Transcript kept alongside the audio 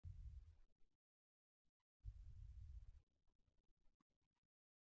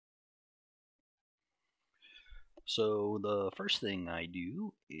So the first thing I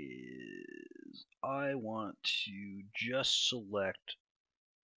do is I want to just select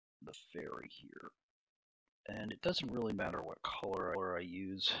the fairy here. And it doesn't really matter what color I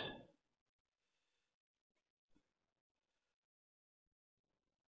use.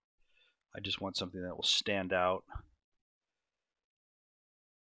 I just want something that will stand out.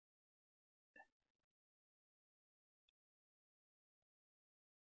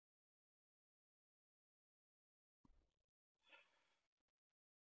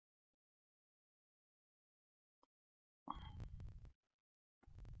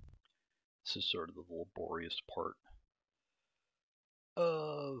 This is sort of the laborious part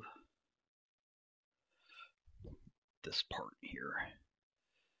of this part here.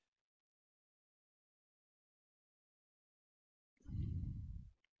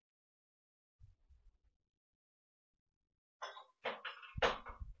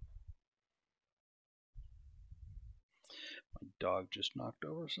 My dog just knocked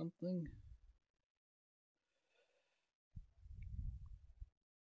over something.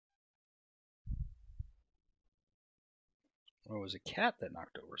 Or it was a cat that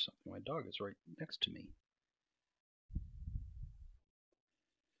knocked over something. My dog is right next to me.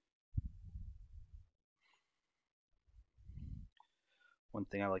 One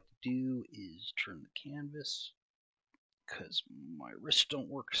thing I like to do is turn the canvas because my wrists don't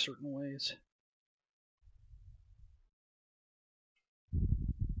work certain ways.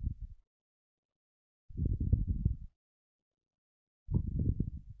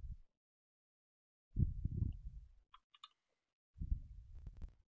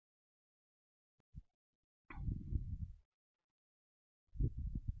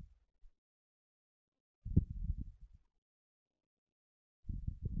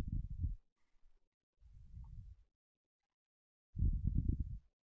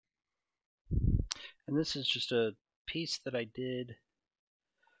 And this is just a piece that I did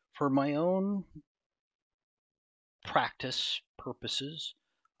for my own practice purposes.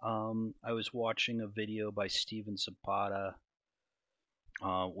 I was watching a video by Steven Zapata,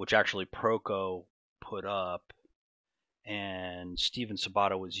 which actually Proco put up, and Steven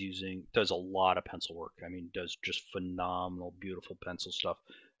Sabata does a lot of pencil work. I mean, does just phenomenal, beautiful pencil stuff,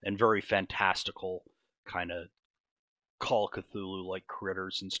 and very fantastical kind of Call of Cthulhu like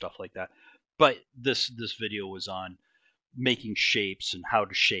critters and stuff like that. But this video was on making shapes and how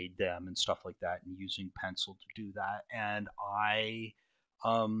to shade them and stuff like that, and using pencil to do that. And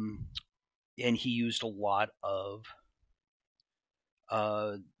and he used a lot of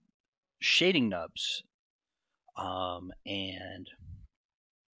uh, shading nubs, and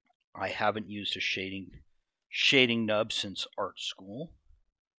I haven't used a shading nub since art school,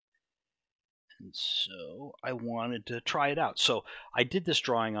 and so I wanted to try it out. So I did this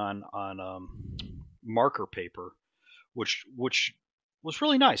drawing on marker paper, which was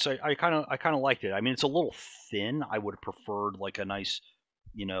really nice. I kind of liked it. I mean, it's a little thin. I would have preferred like a nice,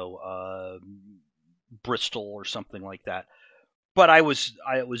 you know, Bristol or something like that. But it was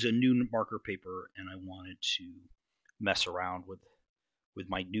a new marker paper, and I wanted to mess around with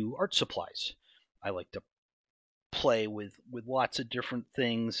my new art supplies. I like to play with lots of different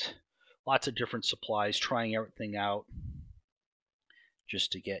things, lots of different supplies, trying everything out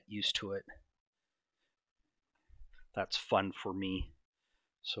just to get used to it. That's fun for me.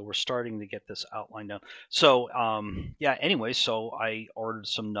 So we're starting to get this outline down. So yeah, anyway, so I ordered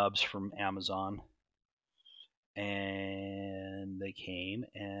some nubs from Amazon, and they came,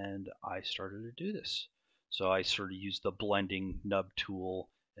 and I started to do this. So I sort of used the blending nub tool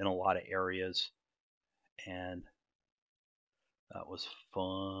in a lot of areas, and that was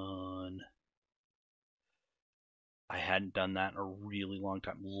fun. I hadn't done that in a really long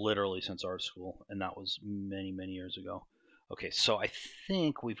time, literally since art school, and that was many, many years ago. Okay, so I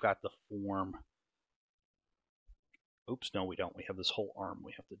think we've got the form. Oops, no, we don't. We have this whole arm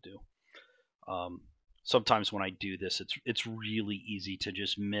we have to do. Sometimes when I do this, it's really easy to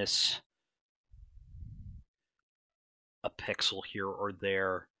just miss a pixel here or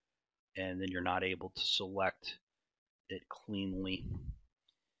there, and then you're not able to select it cleanly.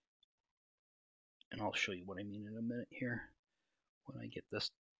 And I'll show you what I mean in a minute here when I get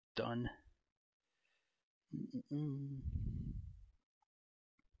this done. There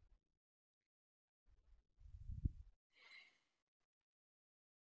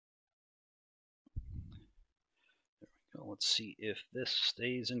we go. Let's see if this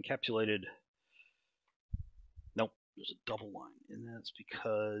stays encapsulated. Nope, there's a double line, and that's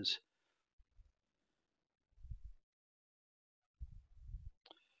because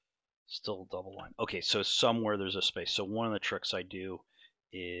still a double line. Okay, so somewhere there's a space. So one of the tricks I do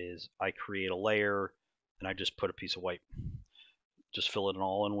is I create a layer, and I just put a piece of white, just fill it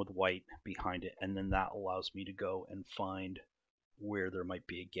all in with white behind it, and then that allows me to go and find where there might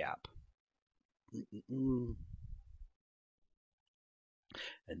be a gap. And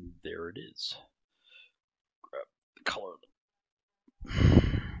there it is. Grab the color. Let's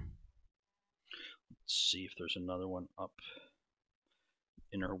see if there's another one up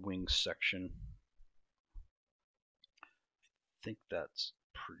in her wings section. I think that's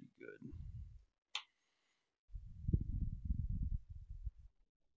pretty good.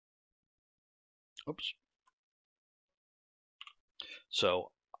 Oops.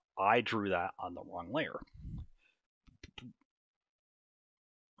 So I drew that on the wrong layer.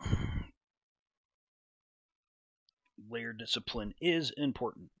 Layer discipline is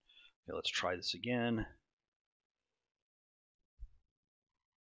important. Okay, let's try this again.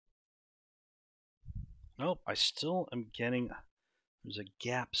 Nope, I still am getting, there's a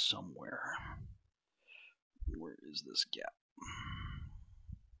gap somewhere. Where is this gap?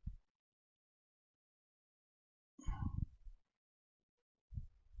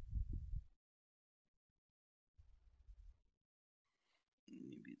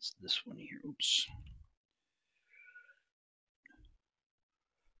 Maybe it's this one here. Oops.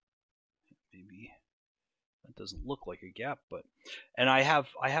 Maybe that doesn't look like a gap, but, and I have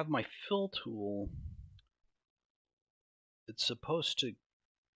my fill tool. It's supposed to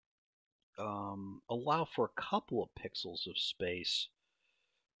allow for a couple of pixels of space.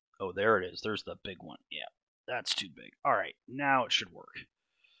 Oh, there it is. There's the big one. Yeah, that's too big. All right, now it should work.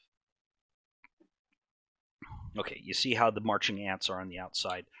 Okay, you see how the marching ants are on the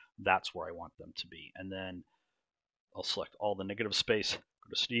outside? That's where I want them to be. And then I'll select all the negative space. Go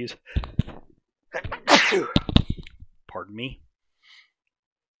to sneeze. Pardon me.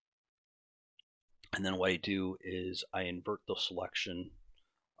 And then what I do is I invert the selection.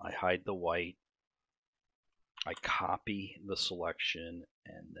 I hide the white. I copy the selection,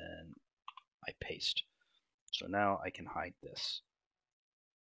 and then I paste. So now I can hide this.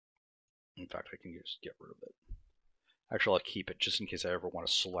 In fact, I can just get rid of it. Actually, I'll keep it just in case I ever want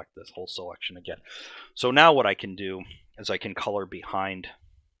to select this whole selection again. So now what I can do is I can color behind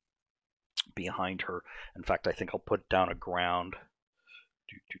her. In fact, I think I'll put down a ground.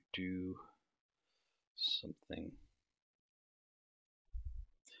 Do something.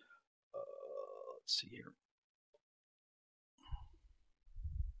 Let's see here.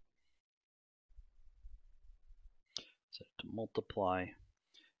 Set it to multiply,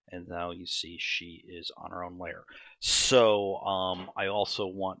 and now you see she is on her own layer. So I also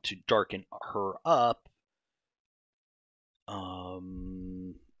want to darken her up.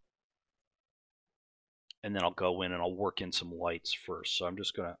 And then I'll go in and I'll work in some lights first. So I'm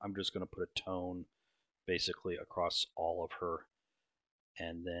just gonna put a tone basically across all of her,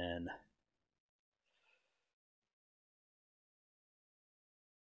 and then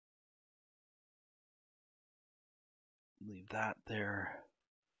leave that there.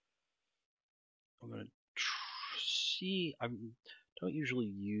 I'm gonna see. I don't usually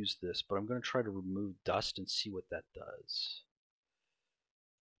use this, but I'm gonna try to remove dust and see what that does.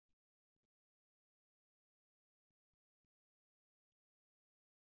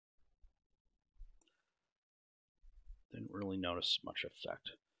 Didn't really notice much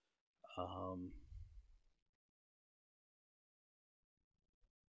effect.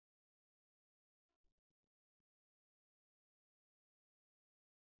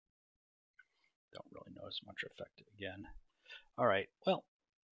 Don't really notice much effect again. All right, well,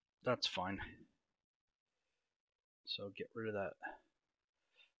 that's fine. So get rid of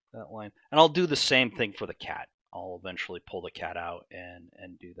that line, and I'll do the same thing for the cat. I'll eventually pull the cat out and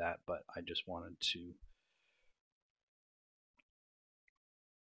do that, but I just wanted to.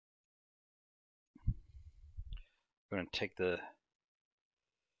 I'm going to take the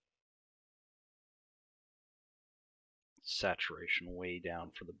saturation way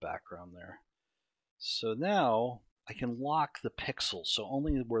down for the background there. So now I can lock the pixels, so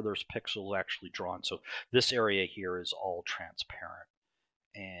only where there's pixels actually drawn. So this area here is all transparent,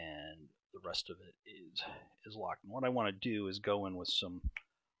 and the rest of it is locked. And what I want to do is go in with some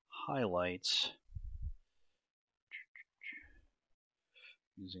highlights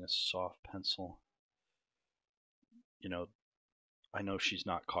using a soft pencil. You know, I know she's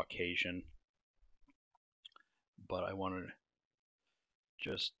not Caucasian, but I want to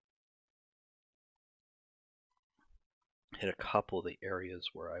just hit a couple of the areas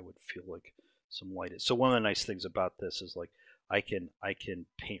where I would feel like some light is. So one of the nice things about this is like I can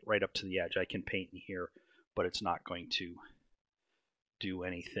paint right up to the edge. I can paint in here, but it's not going to do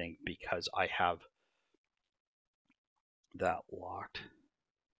anything because I have that locked.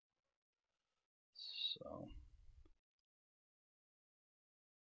 So So,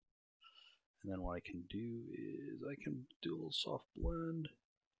 and then what I can do is I can do a little soft blend.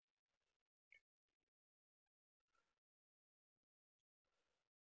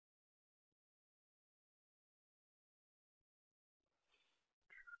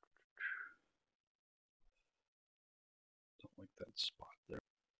 Don't like that spot there.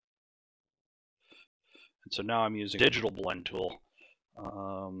 And so now I'm using a digital blend tool.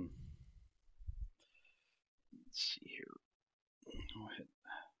 Let's see here. I'll hit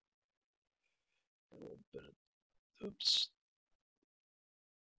a little bit of, oops.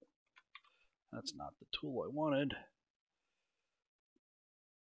 That's not the tool I wanted.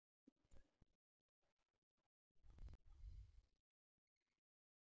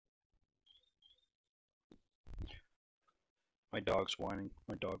 My dog's whining.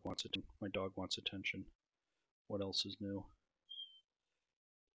 My dog wants attention. My dog wants attention. What else is new?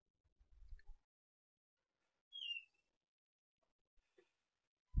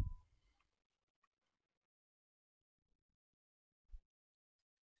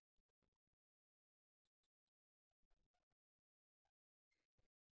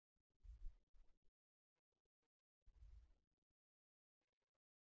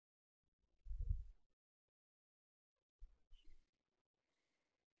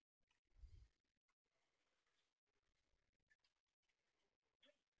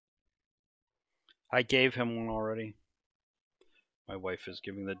 I gave him one already. My wife is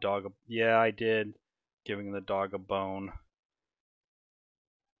giving the dog a... Yeah, I did. Giving the dog a bone.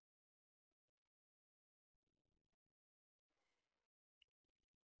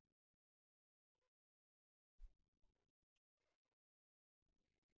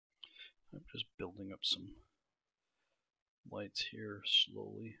 I'm just building up some lights here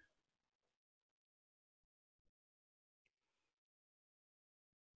slowly.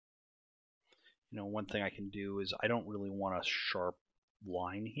 You know, one thing I can do is I don't really want a sharp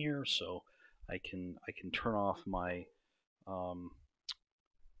line here, so I can turn off my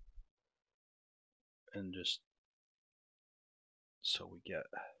and just so we get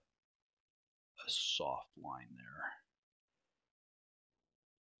a soft line there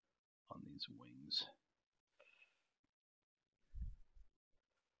on these wings.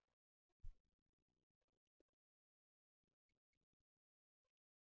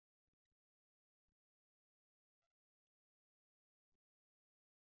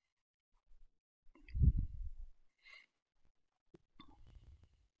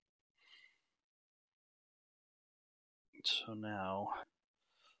 So now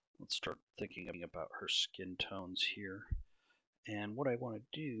let's start thinking about her skin tones here. And what I want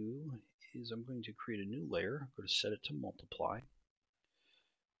to do is I'm going to create a new layer. I'm going to set it to multiply.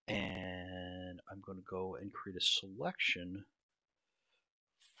 And I'm going to go and create a selection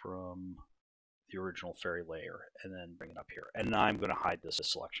from the original fairy layer and then bring it up here. And now I'm going to hide this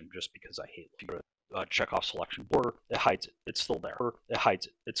selection just because I hate check off selection border. It hides it. It's still there. It hides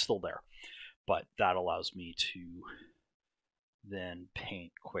it. It's still there. But that allows me to then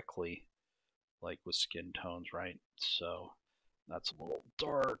paint quickly, like with skin tones, right? So that's a little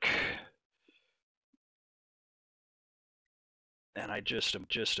dark. And I just am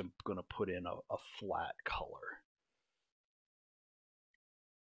going to put in a flat color.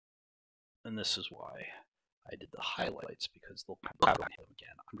 And this is why I did the highlights, because they'll come out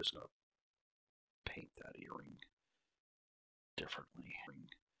again. I'm just going to paint that earring differently.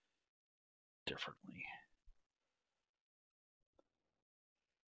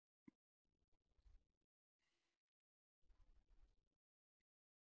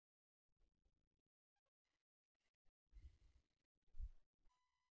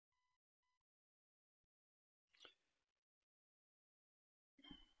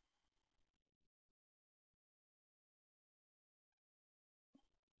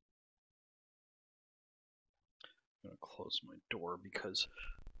 I'm going to close my door because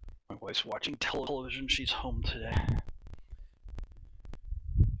my wife's watching television. She's home today.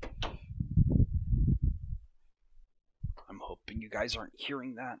 I'm hoping you guys aren't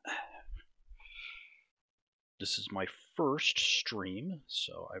hearing that. This is my first stream,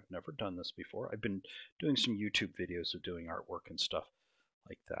 so I've never done this before. I've been doing some YouTube videos of doing artwork and stuff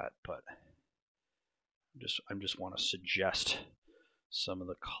like that, but I just want to suggest some of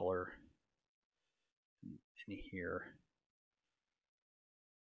the color in here.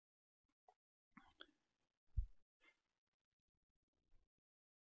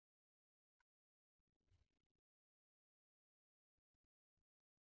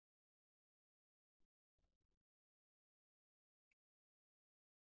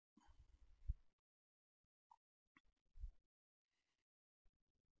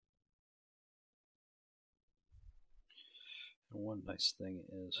 one nice thing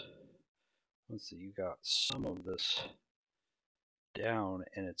is, let's see, you got some of this down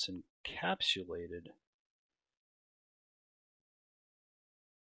and it's encapsulated.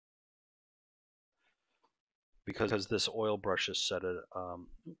 Because this oil brush is set at a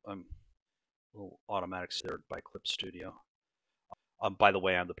little automatic set by Clip Studio. By the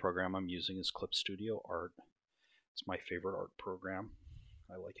way, the program I'm using is Clip Studio Art. It's my favorite art program.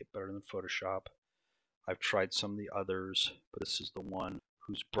 I like it better than Photoshop. I've tried some of the others, but this is the one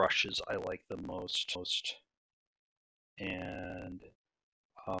whose brushes I like the most. And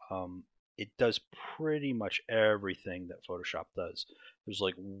it does pretty much everything that Photoshop does. There's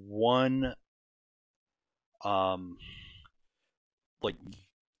like one like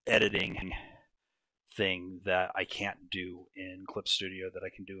editing thing that I can't do in Clip Studio that I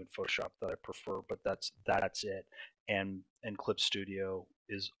can do in Photoshop that I prefer, but that's it. And Clip Studio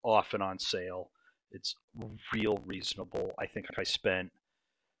is often on sale. It's real reasonable. I think I spent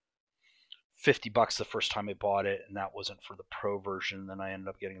 $50 the first time I bought it, and that wasn't for the pro version. Then I ended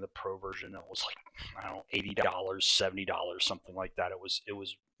up getting the pro version. It was like, I don't know, $80, $70, something like that. It was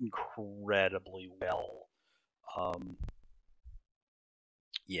incredibly well.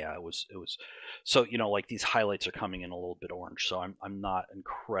 Yeah, it was. So, like these highlights are coming in a little bit orange, so I'm not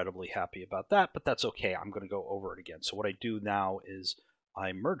incredibly happy about that, but that's okay. I'm going to go over it again. So what I do now is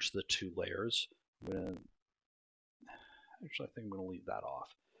I merge the two layers. Actually, I think I'm going to leave that off.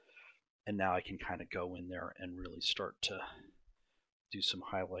 And now I can kind of go in there and really start to do some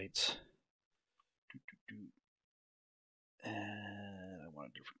highlights. And I want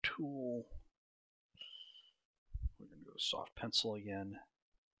a different tool. We're going to go soft pencil again.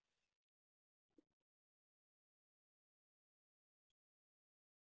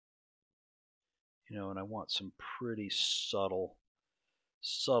 And I want some pretty subtle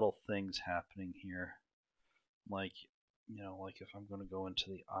things happening here. Like, like if I'm going to go into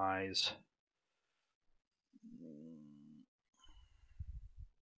the eyes.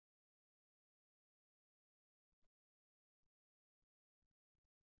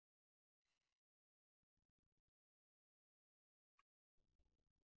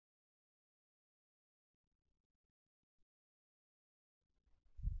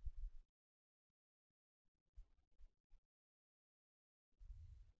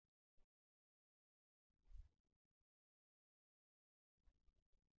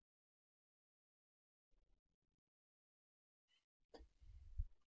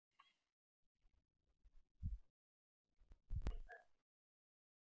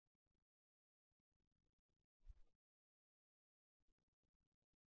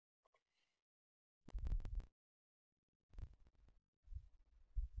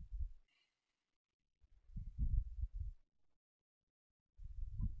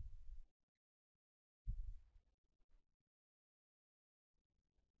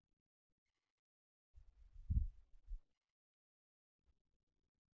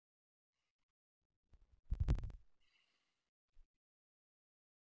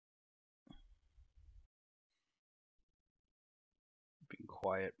 Being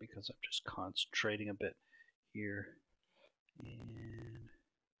quiet because I'm just concentrating a bit here. And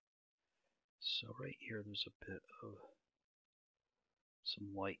so right here there's a bit of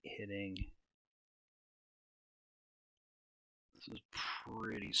some light hitting. This is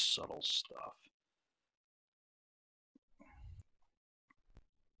pretty subtle stuff.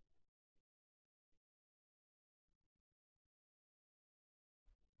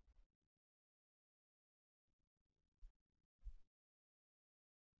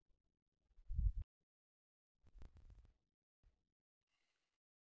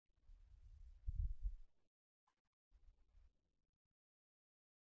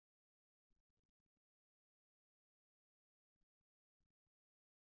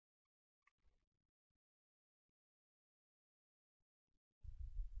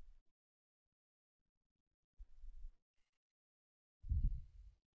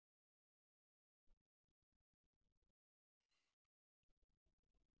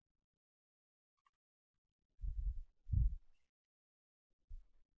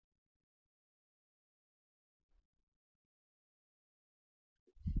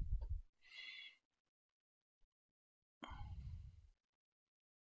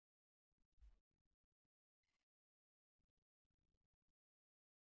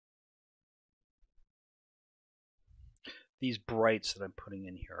 These brights that I'm putting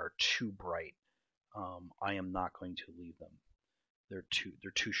in here are too bright. I am not going to leave them. They're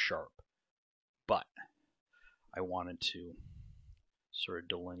too sharp. But I wanted to sort of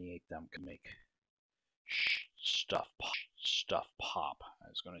delineate them to make stuff pop. I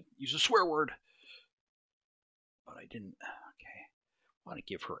was going to use a swear word. but I didn't. Okay, I want to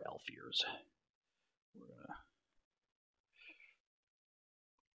give her elf ears. We're gonna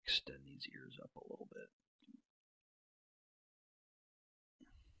extend these ears up a little bit.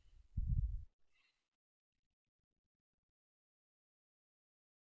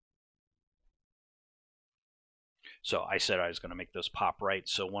 So I said I was going to make those pop right.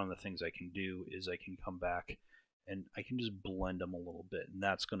 So one of the things I can do is I can come back and I can just blend them a little bit, and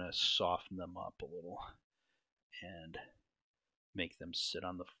that's going to soften them up a little and make them sit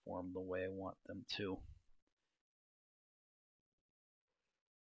on the form the way I want them to.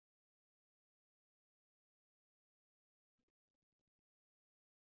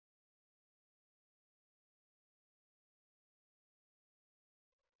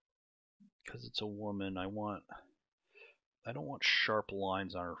 Because it's a woman, I don't want sharp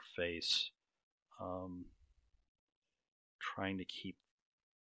lines on her face. Trying to keep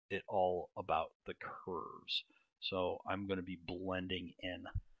it all about the curves. So I'm going to be blending in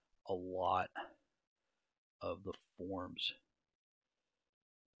a lot of the forms.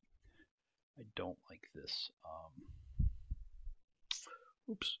 I don't like this.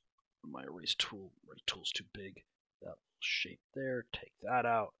 Oops, my erase tool's too big. That shape there, take that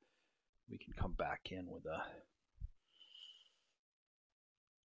out. We can come back in with a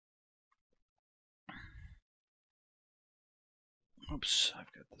oops,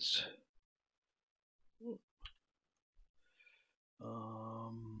 I've got this.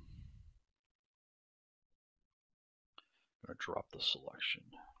 I'm gonna drop the selection.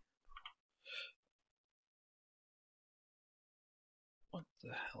 What the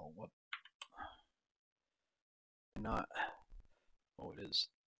hell? What? Not. Oh, it is.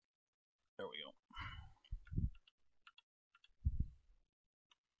 There we go.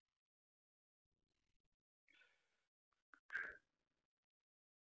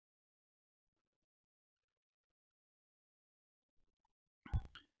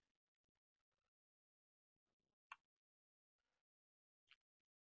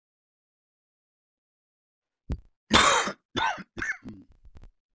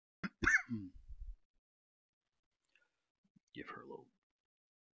 Give her a little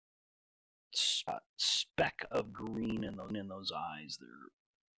speck of green in those eyes. They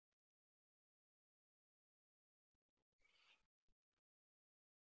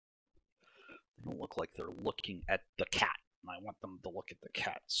don't look like they're looking at the cat, and I want them to look at the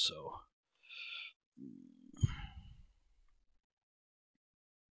cat. So.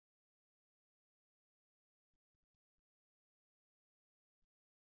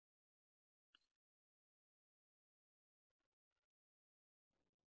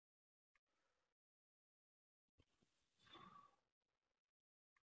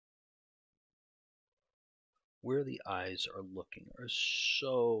 Where the eyes are looking are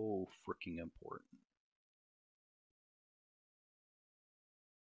so freaking important.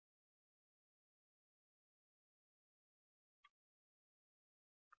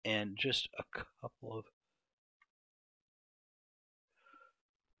 And just a couple of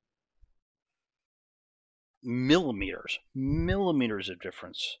millimeters of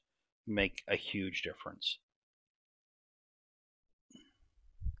difference make a huge difference.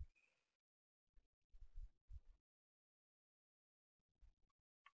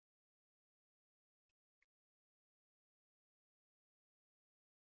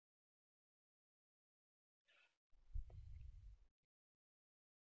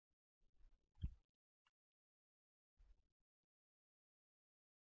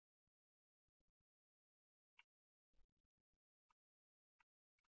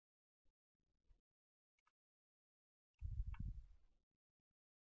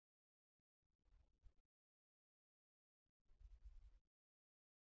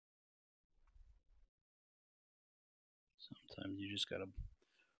 Sometimes you just gotta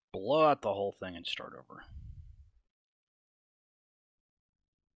blow out the whole thing and start over.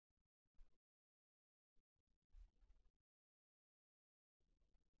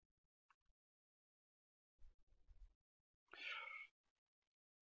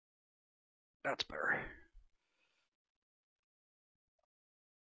 That's better.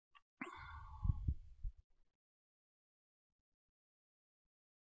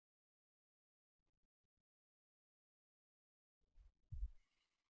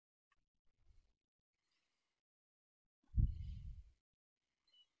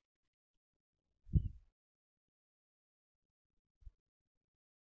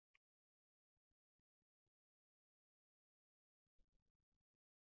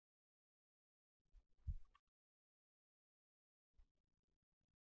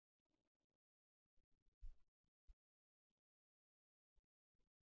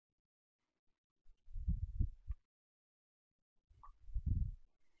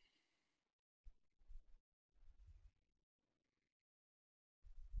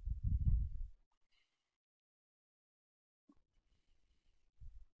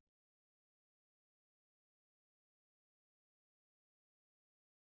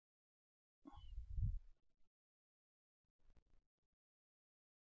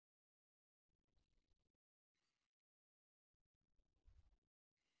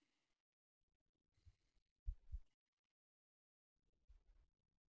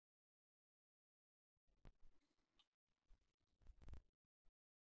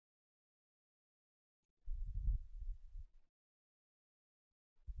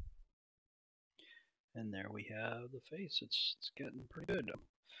 And there we have the face. It's getting pretty good.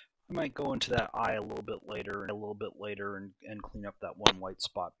 I might go into that eye a little bit later and clean up that one white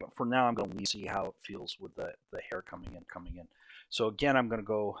spot. But for now, I'm going to see how it feels with the hair coming in. So again, I'm going to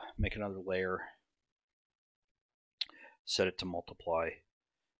go make another layer, set it to multiply.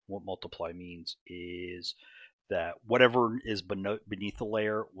 What multiply means is that whatever is beneath the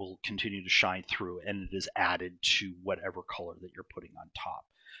layer will continue to shine through, and it is added to whatever color that you're putting on top.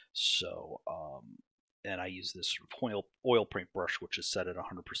 So, and I use this oil paint brush, which is set at 100%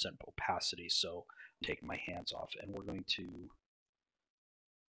 opacity. So I'm taking my hands off, and we're going to,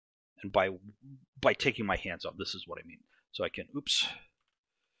 and by taking my hands off, this is what I mean. So I can, oops,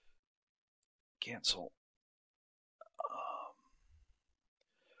 cancel.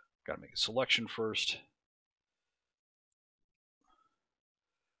 Got to make a selection first.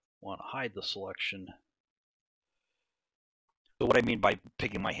 Want to hide the selection. So what I mean by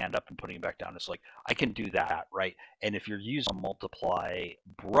picking my hand up and putting it back down is like I can do that, right? And if you're using a multiply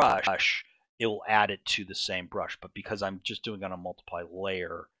brush, it will add it to the same brush. But because I'm just doing it on a multiply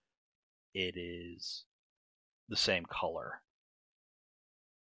layer, it is the same color.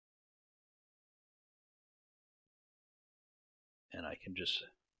 And I can just,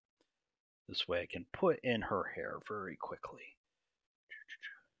 this way I can put in her hair very quickly.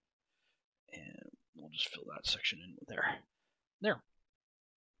 And we'll just fill that section in there. There.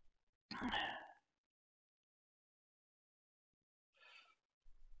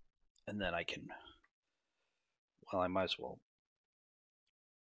 And then I can, well, I might as well,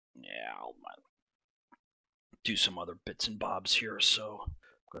 yeah, I'll do some other bits and bobs here. So I'm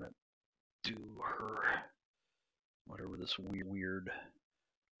going to do her, whatever this weird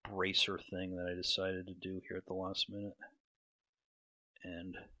bracer thing that I decided to do here at the last minute.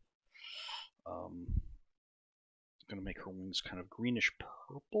 And I'm going to make her wings kind of greenish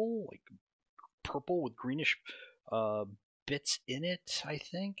purple, like purple with greenish bits in it, I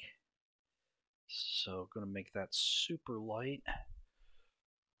think. So I'm going to make that super light.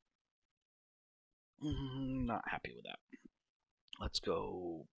 Not happy with that. Let's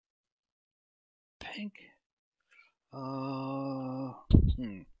go pink.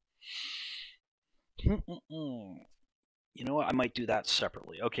 You know what? I might do that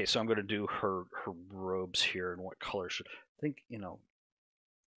separately. Okay, so I'm going to do her robes here and what color should I think, you know,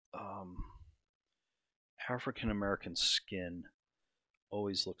 African American skin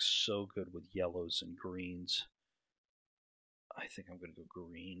always looks so good with yellows and greens. I think I'm going to go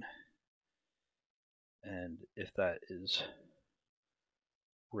green. And if that is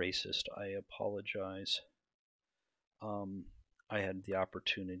racist, I apologize. I had the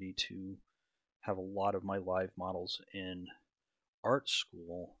opportunity to have a lot of my live models in art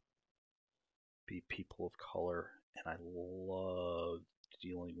school be people of color, and I love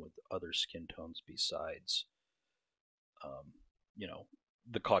dealing with other skin tones besides, you know,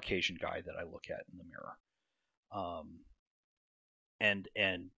 the Caucasian guy that I look at in the mirror. And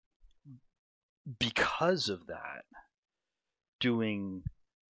because of that, doing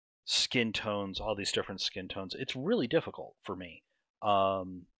skin tones, all these different skin tones, it's really difficult for me.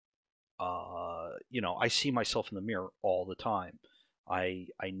 You know, I see myself in the mirror all the time. I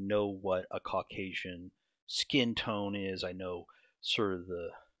know what a Caucasian skin tone is. I know sort of the,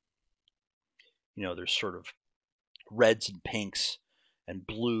 you know, there's sort of reds and pinks and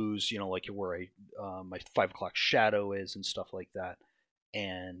blues, you know, like where my 5 o'clock shadow is and stuff like that.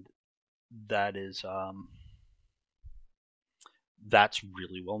 And that is that's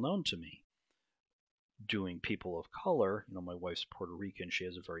really well known to me. Doing people of color, you know, my wife's Puerto Rican. She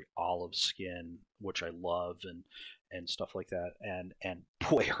has a very olive skin, which I love, and stuff like that. And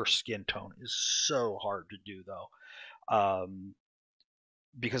boy, her skin tone is so hard to do though,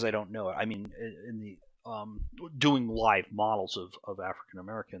 because I don't know it. I mean, in the doing live models of African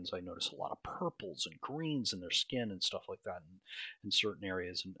Americans, I notice a lot of purples and greens in their skin and stuff like that in certain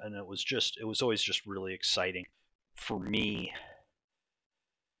areas, and it was always just really exciting for me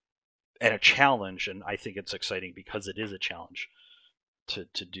and a challenge, and I think it's exciting because it is a challenge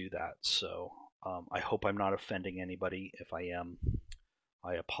to do that. So I hope I'm not offending anybody. If I am,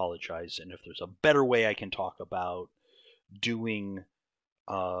 I apologize. And if there's a better way I can talk about doing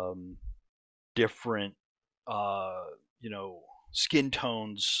different, you know, skin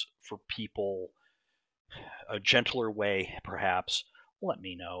tones for people, a gentler way, perhaps, let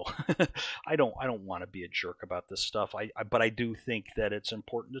me know. I don't want to be a jerk about this stuff. But I do think that it's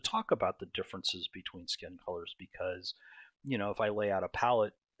important to talk about the differences between skin colors because, you know, if I lay out a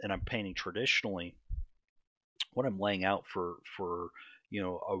palette and I'm painting traditionally, what I'm laying out for you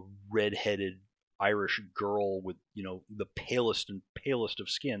know, a redheaded Irish girl with, you know, the palest and palest of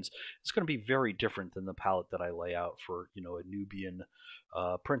skins, it's going to be very different than the palette that I lay out for, you know, a Nubian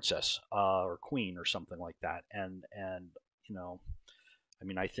princess or queen or something like that. And you know, I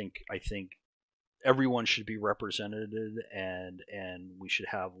mean, I think everyone should be represented, and we should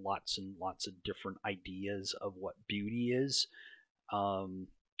have lots and lots of different ideas of what beauty is. um,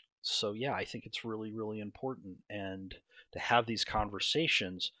 so yeah, I think it's really really important and to have these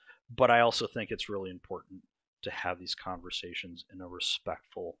conversations, but I also think it's really important to have these conversations in a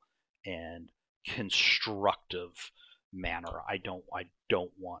respectful and constructive manner. I don't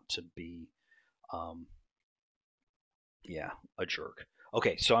want to be um, yeah, a jerk.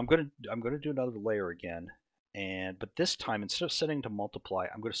 Okay, so I'm gonna do another layer again, and but this time instead of setting to multiply,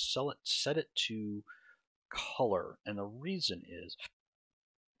 I'm gonna set it to color, and the reason is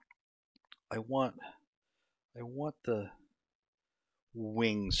I want I want the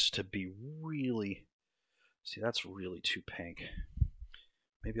wings to be really, see, that's really too pink.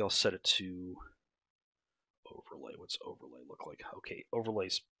 Maybe I'll set it to overlay. What's overlay look like? Okay,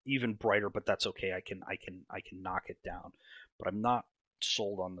 overlay's even brighter, but that's okay. I can knock it down, but I'm not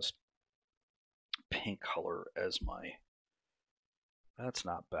sold on this pink color as my. That's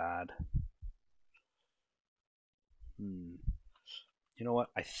not bad. Hmm. You know what?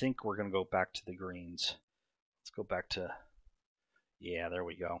 I think we're gonna go back to the greens. Let's go back to, yeah, there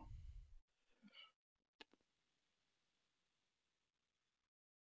we go.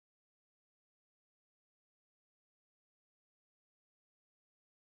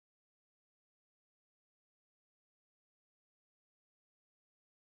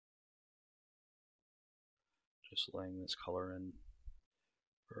 Just laying this color in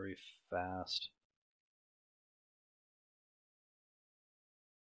very fast.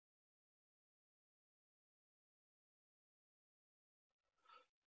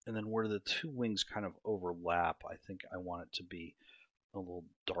 And then where the two wings kind of overlap, I think I want it to be a little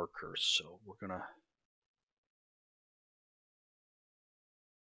darker. So we're gonna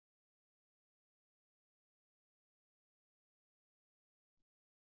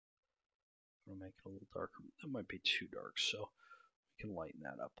make it a little darker. That might be too dark, so we can lighten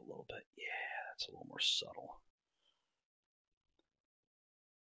that up a little bit. Yeah, that's a little more subtle.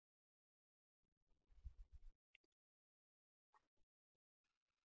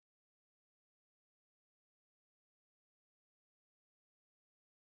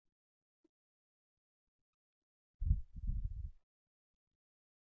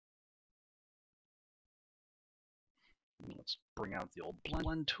 Let's bring out the old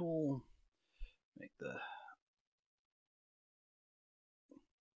blend tool. Make the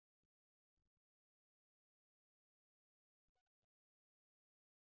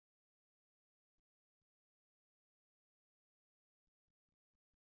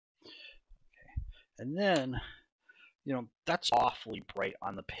and then, you know, that's awfully bright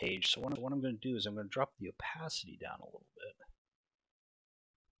on the page. So what I'm going to do is I'm going to drop the opacity down a little bit,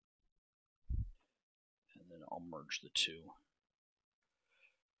 and then I'll merge the two,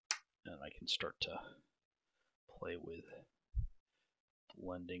 and I can start to play with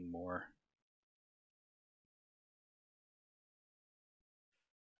blending more.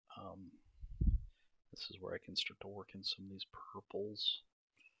 Um, this is where I can start to work in some of these purples.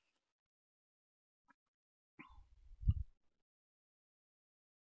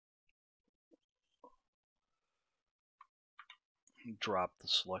 Drop the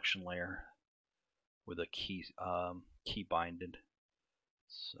selection layer with a key binded.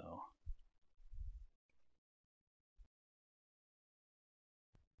 So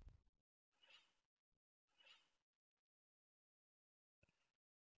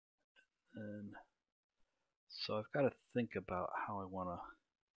and so I've got to think about how I want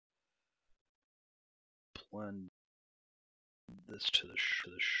to blend this to the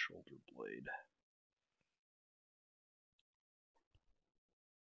shoulder blade.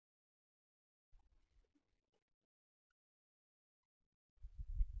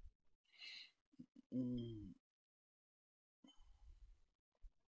 Mm.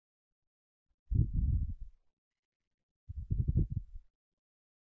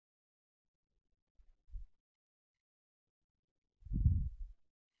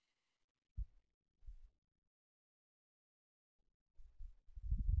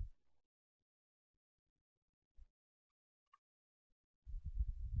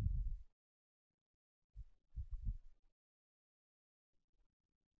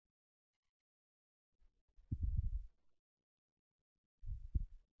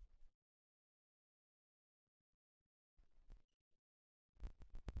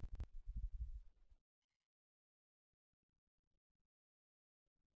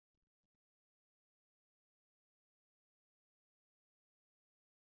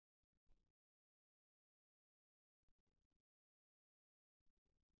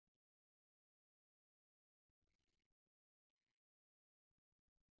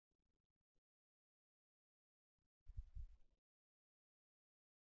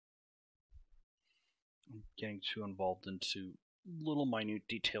 getting too involved into little minute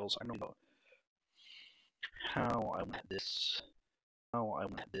details. I don't know how I want this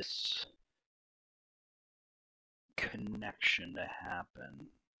connection to happen.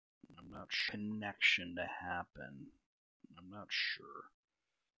 I'm not sure. I'm not sure.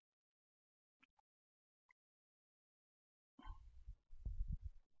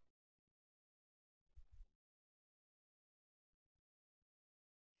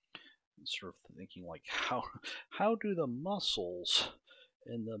 I'm sort of thinking like how do the muscles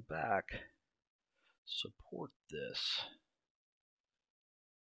in the back support this?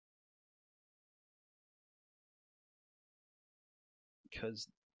 Because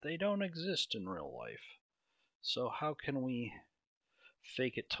they don't exist in real life. So how can we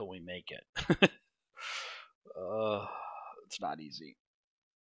fake it till we make it? It's not easy.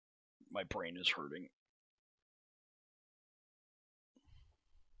 My brain is hurting.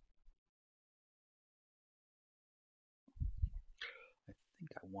 I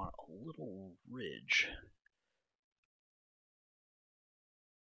think I want a little ridge.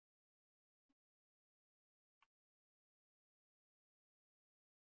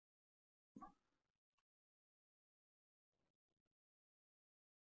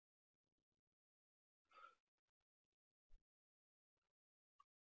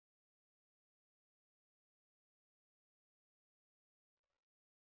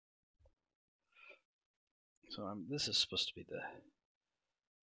 So this is supposed to be the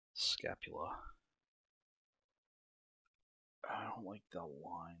scapula. I don't like the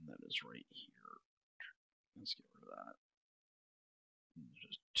line that is right here. Let's get rid of that.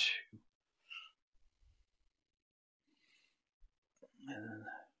 Just two. And then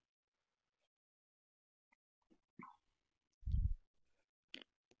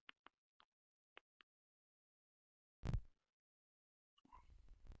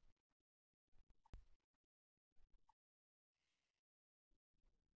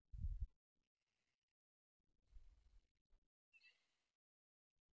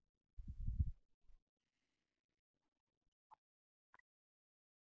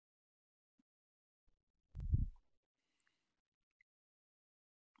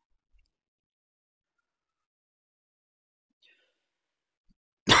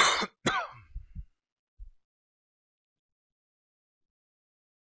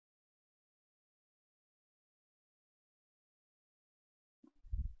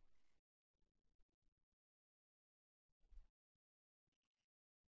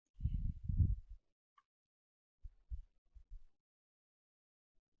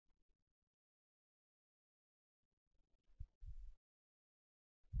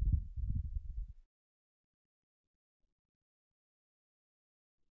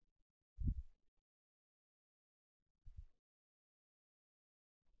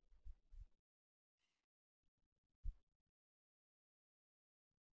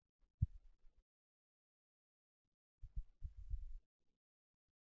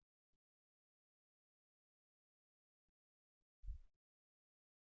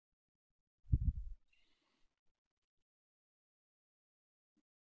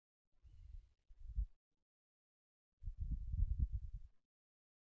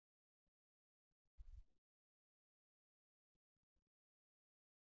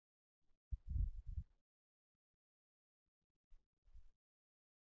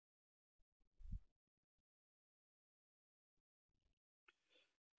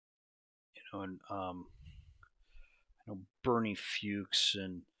and Bernie Fuchs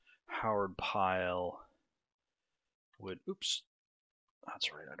and Howard Pyle would. Oops,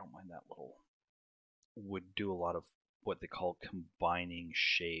 that's right. I don't mind that little. Would do a lot of what they call combining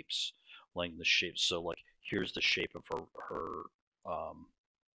shapes, like the shapes. So like here's the shape of her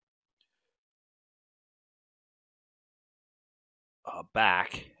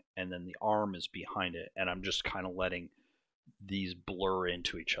back, and then the arm is behind it, and I'm just kind of letting these blur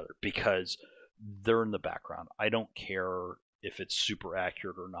into each other because they're in the background. I don't care if it's super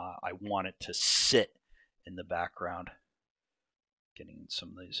accurate or not. I want it to sit in the background. Getting some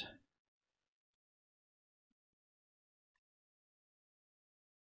of these.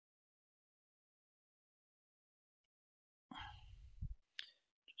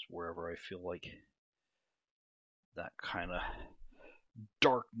 Just wherever I feel like that kind of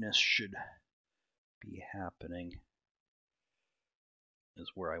darkness should be happening is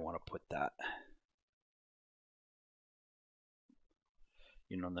where I want to put that.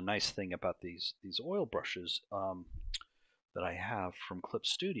 The nice thing about these oil brushes that I have from Clip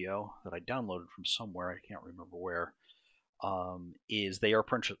Studio that I downloaded from somewhere, I can't remember where, is they are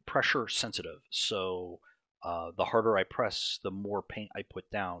pressure sensitive. So the harder I press, the more paint I put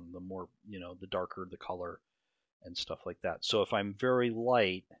down, the more, the darker the color and stuff like that. So if I'm very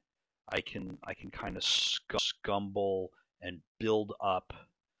light, I can kind of scumble and build up.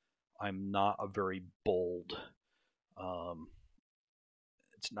 I'm not a very bold. Um,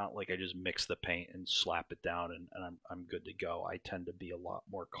 it's not like I just mix the paint and slap it down and I'm good to go. I tend to be a lot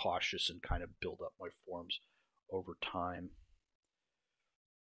more cautious and kind of build up my forms over time.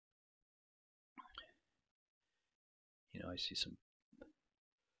 I see some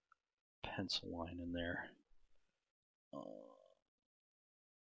pencil line in there.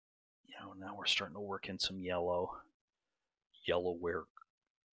 Now we're starting to work in some yellowware, orangier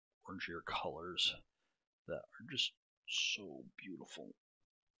colors that are just so beautiful,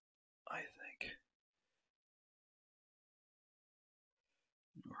 I think.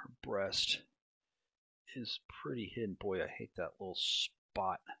 Her breast is pretty hidden. Boy, I hate that little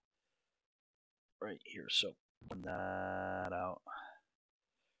spot right here. So blend that out.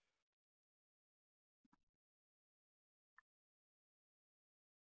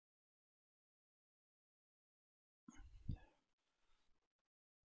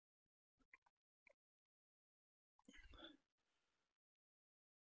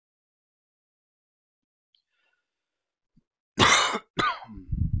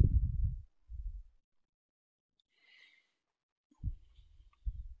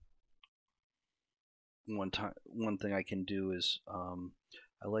 One thing I can do is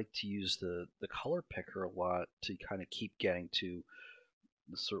I like to use the color picker a lot to kind of keep getting to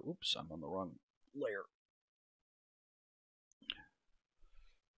the sort. Oops, I'm on the wrong layer.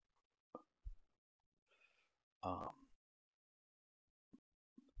 Um,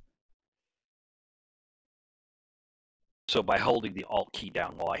 so by holding the Alt key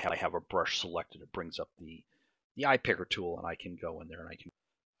down while I have a brush selected, it brings up the eye picker tool, and I can go in there and I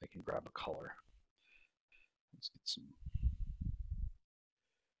can grab a color. Let's get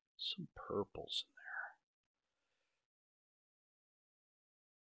some purples in there.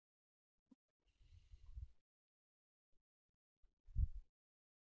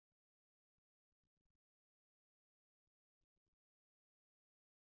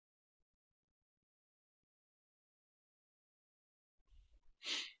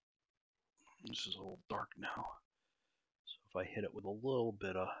 This is a little dark now. So if I hit it with a little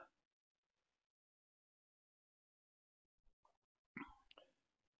bit of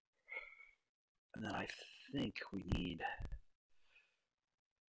and then I think we need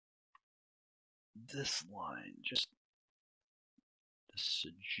this line just to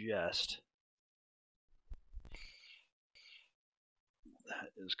suggest that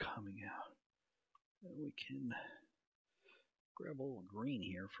is coming out. And we can grab a little green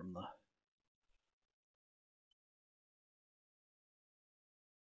here from a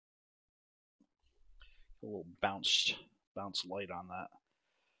little bounce light on that.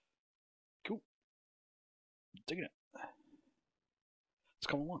 Cool. Digging it. It's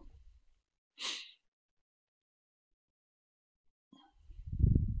coming along.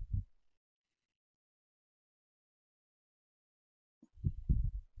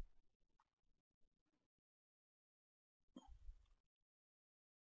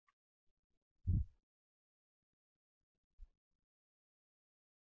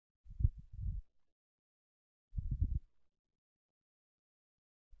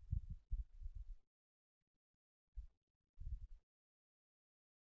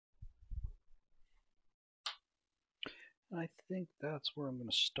 And I think that's where I'm going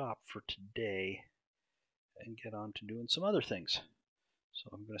to stop for today and get on to doing some other things. So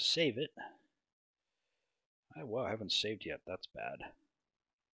I'm going to save it. Well, I haven't saved yet. That's bad.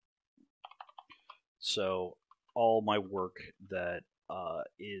 So all my work that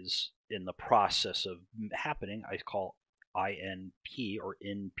is in the process of happening, I call INP or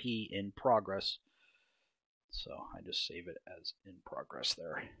NP, in progress. So I just save it as in progress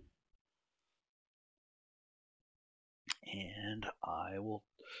there. And I will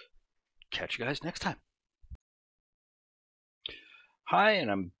catch you guys next time. Hi,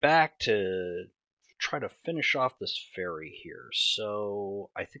 and I'm back to try to finish off this fairy here. So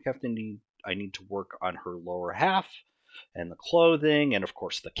I think I need to work on her lower half and the clothing, and of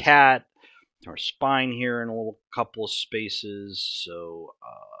course the cat, her spine here in a little couple of spaces. So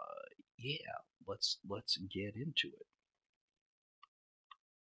yeah, let's get into it.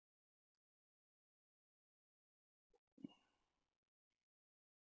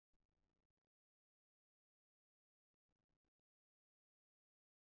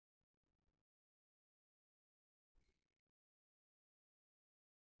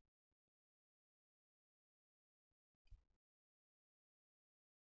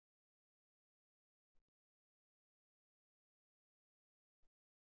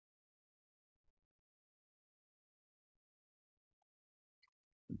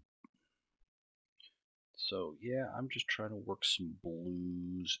 So yeah, I'm just trying to work some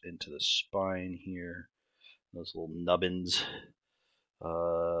blues into the spine here. Those little nubbins.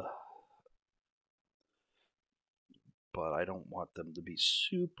 Uh, but I don't want them to be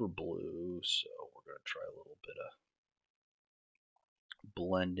super blue, so we're going to try a little bit of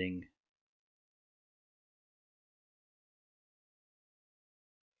blending.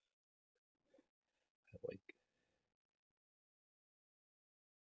 Like,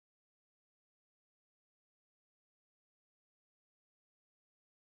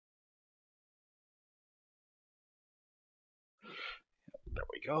 there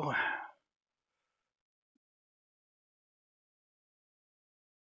we go.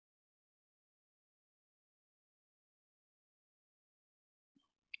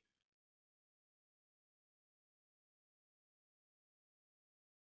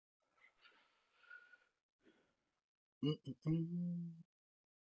 I'm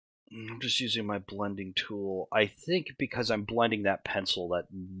just using my blending tool. I think because I'm blending that pencil,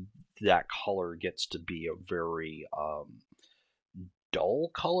 that color gets to be a very dull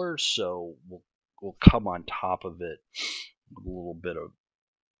color, so we'll come on top of it with a little bit of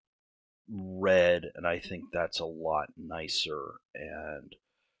red, and I think that's a lot nicer and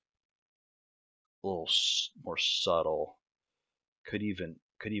a little more subtle. Could even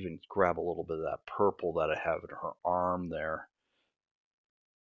grab a little bit of that purple that I have in her arm there,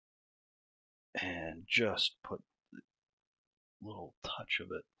 and just put a little touch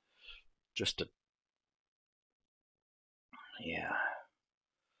of it, just to yeah.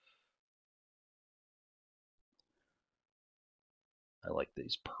 I like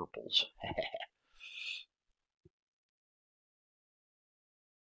these purples.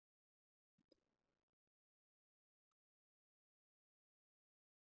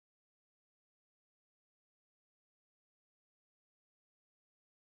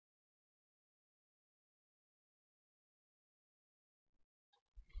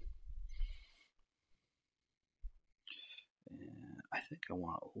 And I think I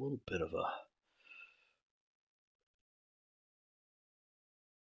want a little bit of a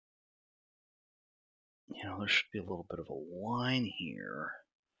there should be a little bit of a line here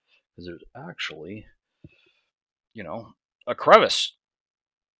because there's actually a crevice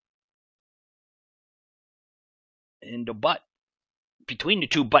in the butt between the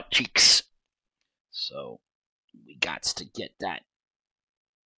two butt cheeks. So we got to get that.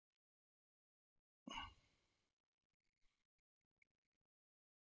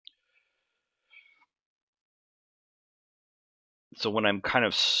 So when I'm kind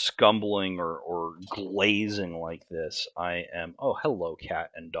of scumbling or glazing like this, I am. Oh, hello, cat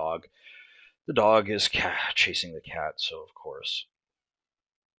and dog. The dog is chasing the cat, so of course,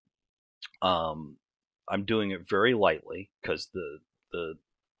 um, I'm doing it very lightly because the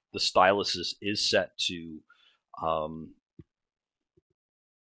the stylus is set um,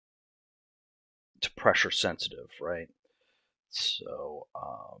 to pressure sensitive, right? So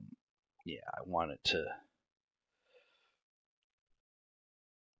yeah, I want it to.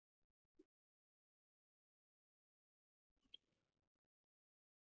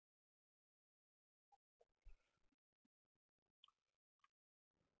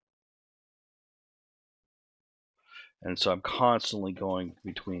 And so I'm constantly going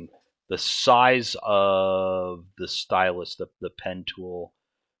between the size of the stylus, the pen tool,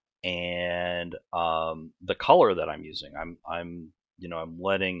 and the color that I'm using. I'm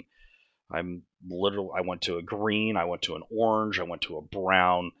literally. I went to a green, I went to an orange, I went to a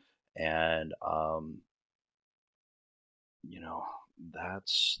brown, and you know,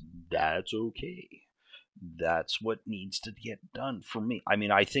 that's okay. That's what needs to get done for me. I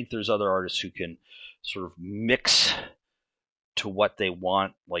mean, I think there's other artists who can sort of mix to what they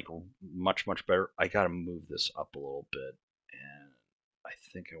want, like much better. I got to move this up a little bit, and I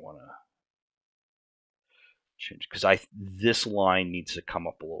think I want to change because I this line needs to come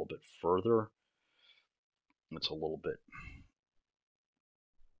up a little bit further. It's a little bit.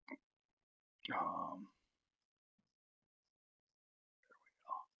 Um,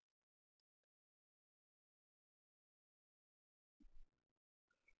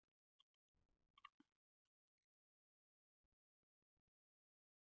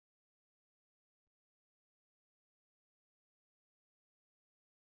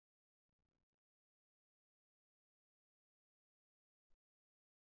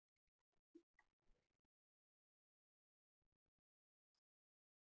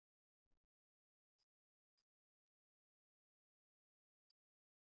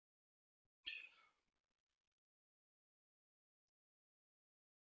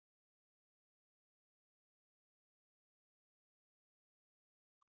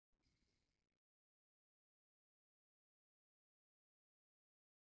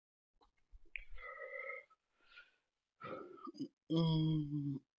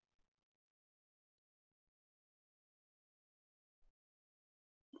 Mm,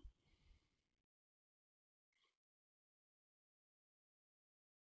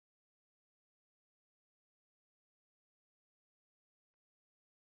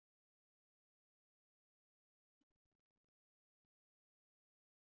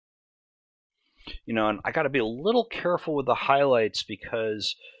 and I got to be a little careful with the highlights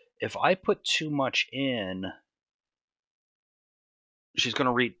because if I put too much in, she's going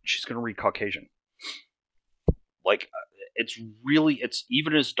to read Caucasian. Like it's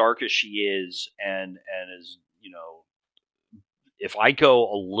even as dark as she is, and as if I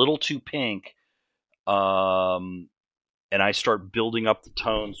go a little too pink, um, and I start building up the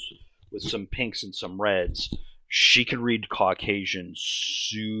tones with some pinks and some reds, she can read Caucasian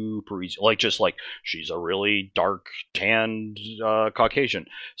super easy. Just like she's a really dark tanned Caucasian.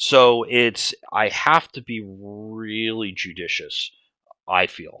 So I have to be really judicious. I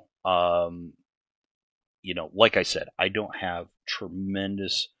feel, like I said, I don't have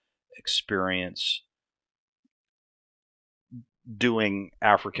tremendous experience doing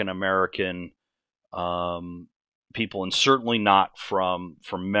African American people, and certainly not from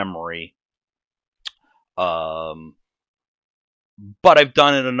memory. Um, but I've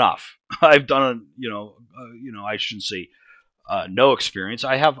done it enough. I've done it. I shouldn't say no experience.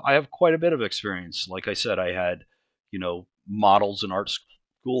 I have quite a bit of experience. Like I said, I had models in art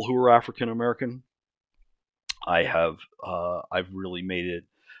school who were African American. I've really made it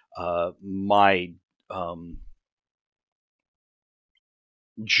my um,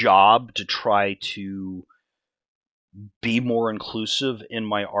 job to try to be more inclusive in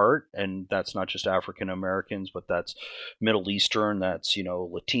my art, and that's not just African Americans, but that's Middle Eastern, that's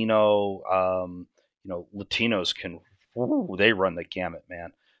Latino. Latinos can, ooh, they run the gamut,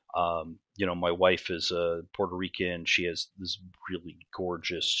 man. My wife is Puerto Rican. She has this really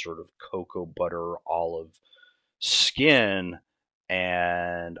gorgeous sort of cocoa butter olive skin,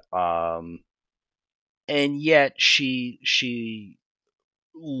 and yet she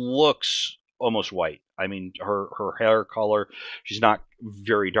looks almost white. I mean, her hair color, she's not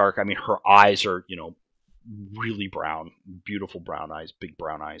very dark. I mean, her eyes are, really brown, beautiful brown eyes, big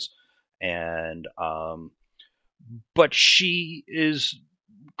brown eyes. And but she is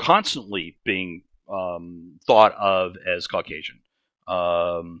constantly being thought of as Caucasian,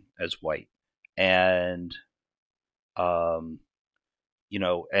 as white. And um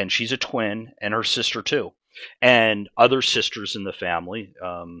and she's a twin, and her sister too, and other sisters in the family.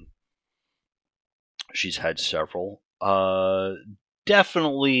 She's had several.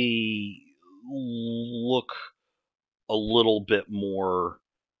 Definitely look a little bit more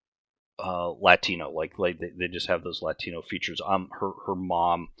Latino. Like they just have those Latino features. Her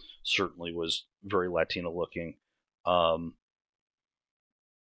mom certainly was very Latino looking. Um,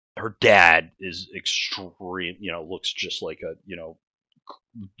 her dad is extreme. Looks just like a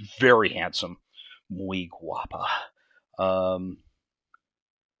very handsome, muy guapa. Um,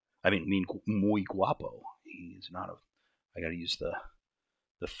 I mean muy guapo. He's not a. I got to use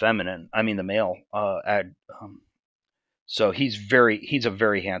the feminine. I mean the male. So he's a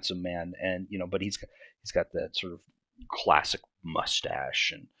very handsome man, and but he's got that sort of classic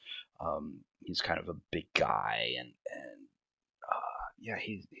mustache, and he's kind of a big guy, and yeah,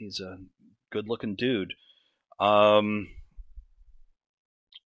 he's a good looking dude. Um,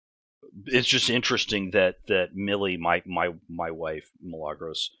 it's just interesting that Millie, my wife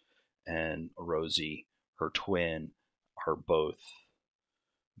Milagros, and Rosie, her twin, are both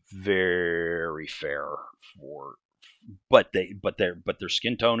very fair for but their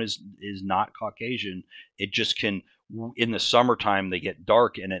skin tone is not Caucasian. It just can, in the summertime they get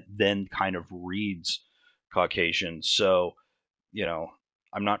dark, and it then kind of reads Caucasian. So you know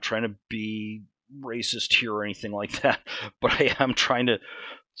I'm not trying to be racist here or anything like that, but I am trying to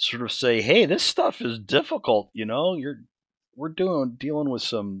sort of say, hey, this stuff is difficult. We're dealing with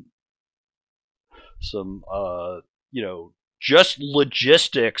some just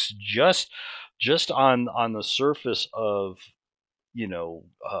logistics, just on the surface of you know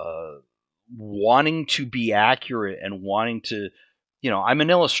wanting to be accurate and wanting to. I'm an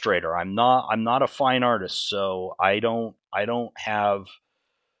illustrator. I'm not a fine artist, so I don't have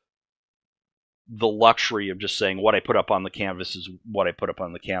the luxury of just saying what I put up on the canvas is what I put up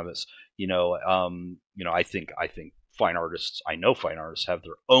on the canvas. I think fine artists have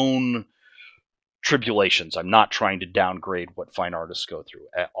their own tribulations. I'm not trying to downgrade what fine artists go through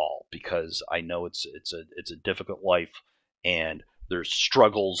at all, because I know it's a difficult life, and there's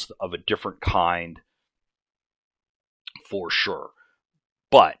struggles of a different kind for sure.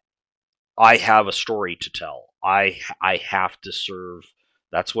 But I have a story to tell, I have to serve.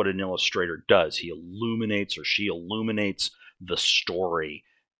 That's what an illustrator does. He illuminates, or she illuminates, the story.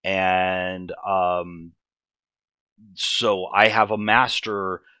 And so I have a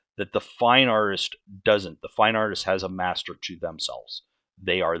master that the fine artist doesn't. The fine artist has a master to themselves.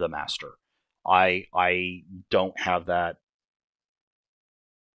 They are the master. I don't have that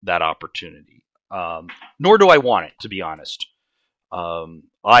opportunity. Nor do I want it, to be honest.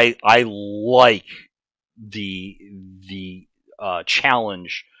 I like the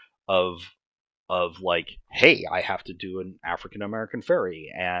challenge of like, hey, I have to do an African American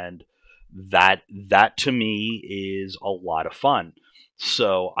fairy, and that to me is a lot of fun.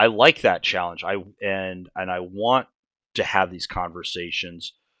 So I like that challenge. I want to have these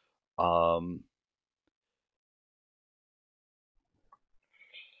conversations. Um,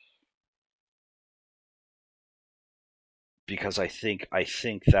 because I think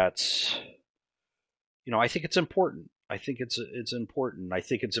that's, I think it's important. I think it's important. I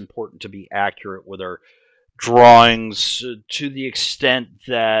think it's important to be accurate with our drawings, to the extent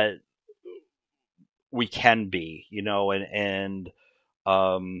that we can be, and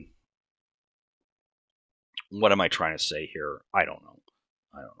um, what am I trying to say here? I don't know.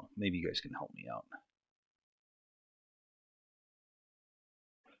 I don't know. Maybe you guys can help me out.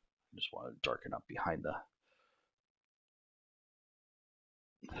 I just want to darken up behind the.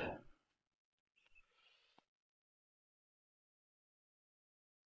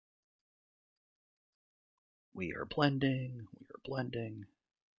 We are blending. We are blending.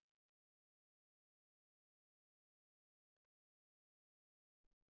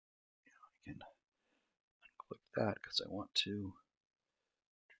 I can click that because I want to.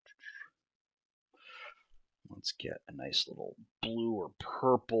 Let's get a nice little blue or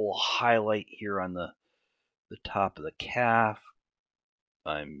purple highlight here on the top of the calf.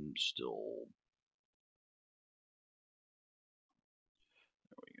 I'm still.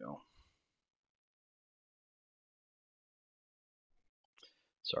 There we go.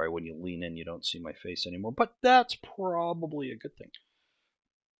 Sorry, when you lean in, you don't see my face anymore, but that's probably a good thing.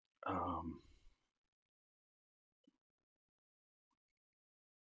 Um,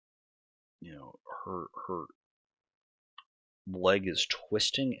 her leg is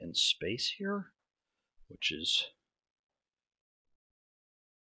twisting in space here, which is,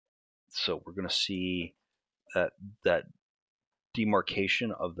 so we're going to see that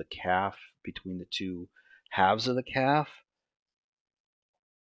demarcation of the calf between the two halves of the calf.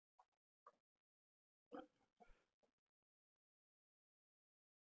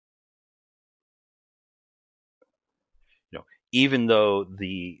 Even though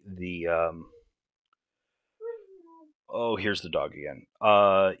oh, here's the dog again.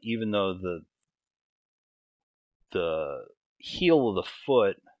 Even though the heel of the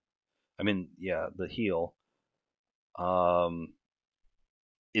foot, I mean, yeah, the heel, um,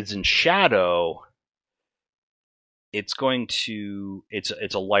 is in shadow. It's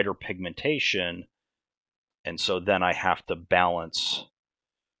a lighter pigmentation, and so then I have to balance,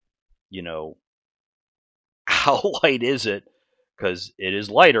 you know, how light is it, because it is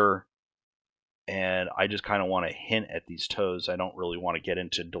lighter, and I just kind of want to hint at these toes. I don't really want to get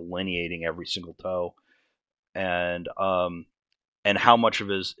into delineating every single toe, and how much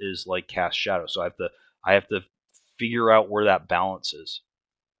of it is like cast shadow. So I have to figure out where that balance is,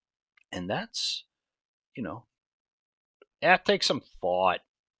 and that's, you know that takes some thought.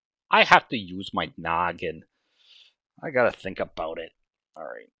 I have to use my noggin. I gotta think about it. All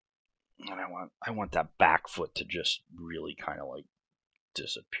right, and I want that back foot to just really kind of like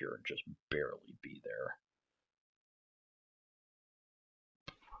disappear and just barely be there.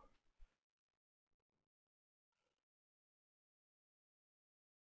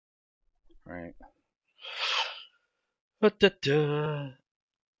 All right. Da-da-da.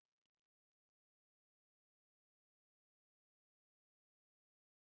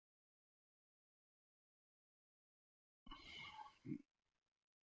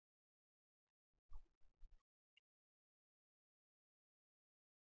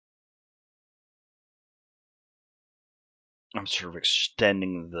 I'm sort of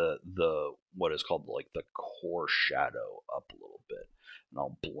extending the what is called like the core shadow up a little bit, and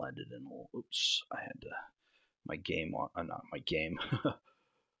I'll blend it in. Oops, I had to, my game on, not my game,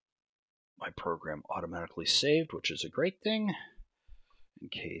 my program automatically saved, which is a great thing in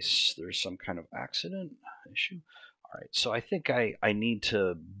case there's some kind of accident issue. All right, so I think I need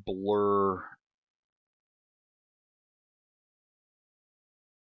to blur.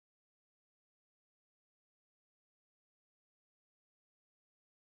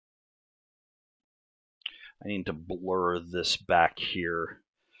 I need to blur this back here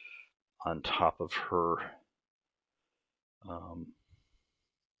on top of her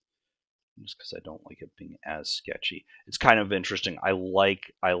Just because I don't like it being as sketchy. It's kind of interesting. I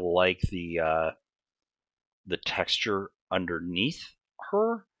like the texture underneath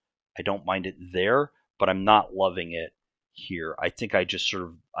her. I don't mind it there, but I'm not loving it here. I think I just sort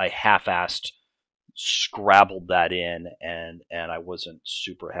of I half-assed scrabbled that in, and I wasn't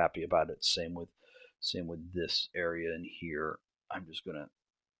super happy about it. Same with this area in here. I'm just gonna.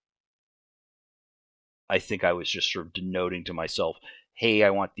 I think I was just sort of denoting to myself, hey, I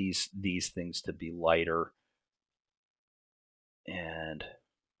want these things to be lighter, and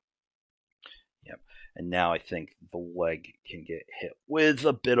yep. And now I think the leg can get hit with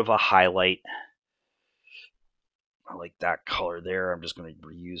a bit of a highlight. I like that color there. I'm just going to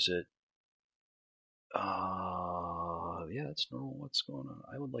reuse it. Yeah, that's normal. What's going on?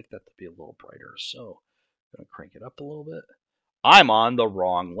 I would like that to be a little brighter, so I'm going to crank it up a little bit. I'm on the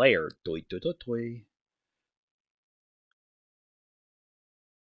wrong layer. Doi, doi, doi, doi.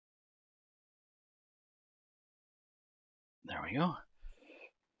 There we go.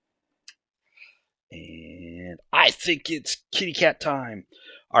 And I think it's kitty cat time.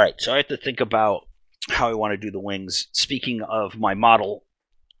 All right, so I have to think about how I want to do the wings. Speaking of my model,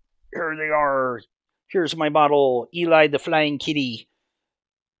 here they are. Here's my model, Eli the Flying Kitty.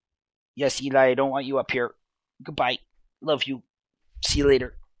 Yes, Eli, I don't want you up here. Goodbye. Love you. See you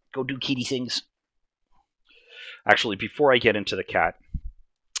later. Go do kitty things. Actually, before I get into the cat,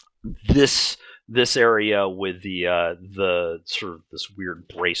 this area with the sort of this weird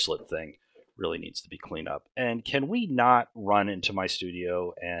bracelet thing really needs to be cleaned up. And can we not run into my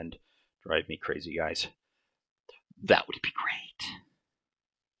studio and drive me crazy, guys? That would be great.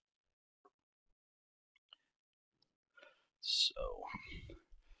 So,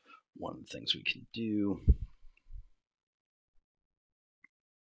 one of the things we can do.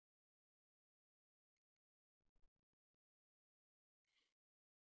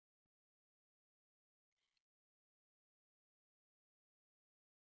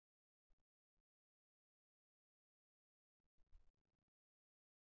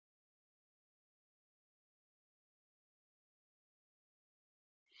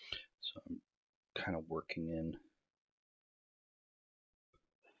 So I'm kind of working in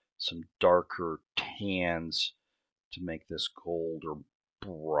some darker tans to make this gold or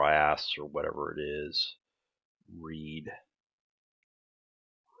brass or whatever it is read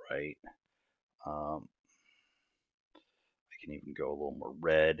right. I can even go a little more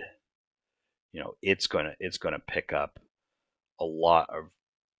red. It's gonna pick up a lot of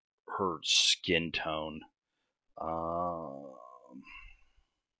her skin tone.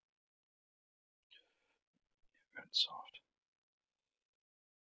 Red soft,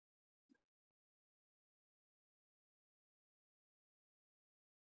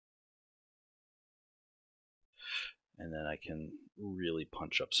 and then I can really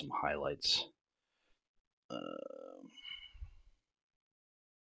punch up some highlights. Um,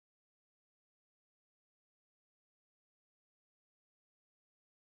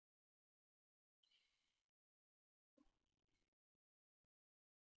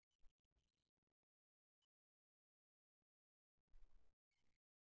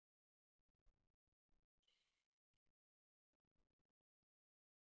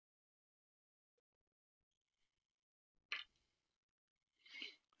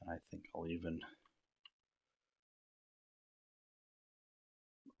 I think I'll even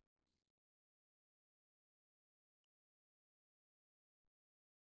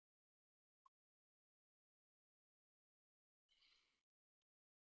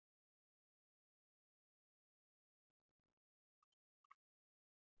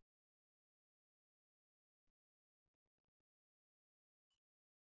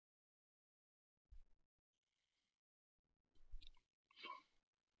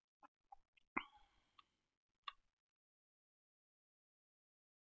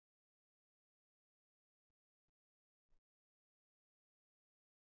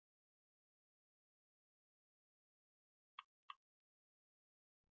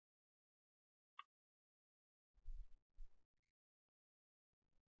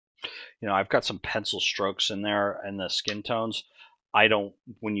I've got some pencil strokes in there and the skin tones. I don't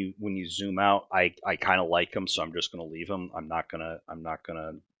when you zoom out, I kind of like them, so I'm just gonna leave them. I'm not gonna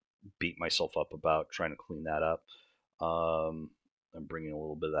beat myself up about trying to clean that up. I'm bringing a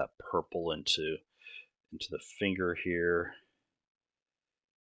little bit of that purple into the finger here.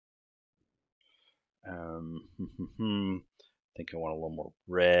 I think I want a little more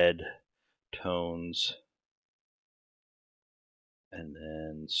red tones, and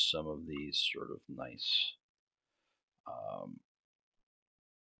then some of these sort of nice um,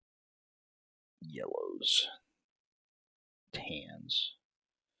 yellows. tans.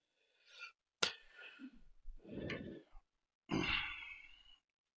 I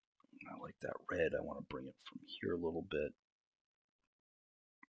like that red. I want to bring it from here a little bit.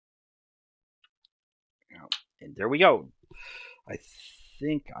 And there we go. I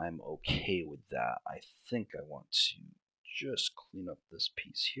think I'm okay with that. I think I want to just clean up this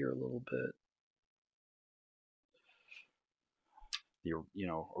piece here a little bit. You're,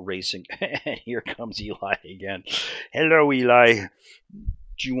 erasing. And here comes Eli again. Hello, Eli.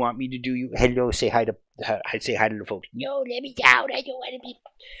 Do you want me to do you? Hello, say hi to the folks. No, let me down. I don't want to be.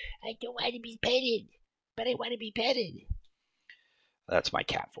 I don't want to be petted, but I want to be petted. That's my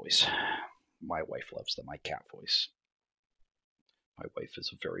cat voice. My wife loves my cat voice. My wife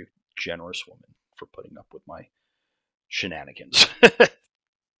is a very generous woman for putting up with my shenanigans.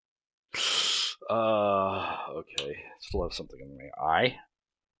 Okay. Still have something in my eye.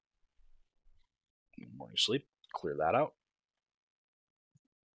 Morning sleep. Clear that out.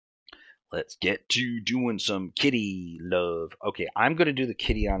 Let's get to doing some kitty love. Okay, I'm going to do the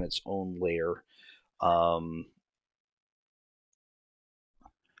kitty on its own layer. Um,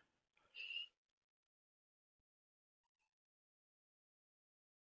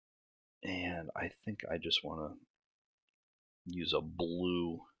 and I think I just want to use a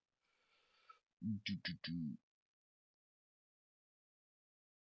blue.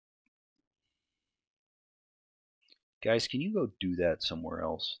 Guys, can you go do that somewhere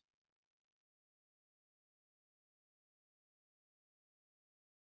else?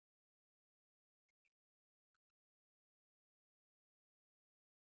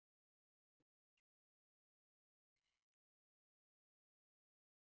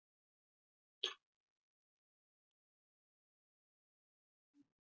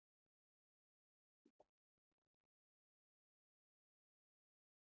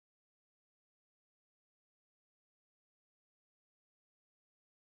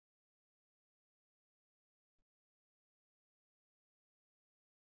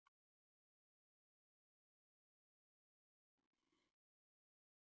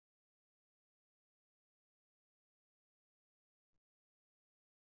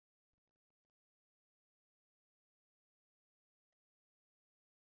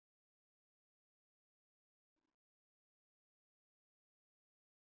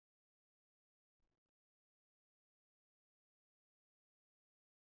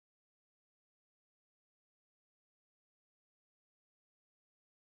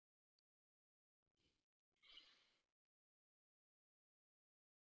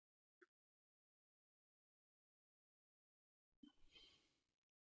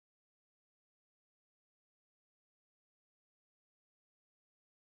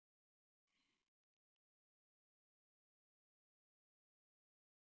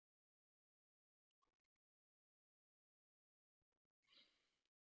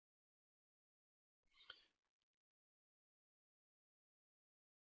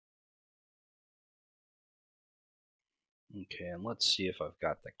 Okay, and let's see if I've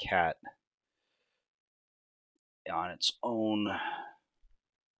got the cat on its own.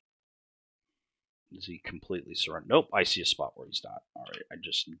 Is he completely surrounded? Nope, I see a spot where he's not. All right, I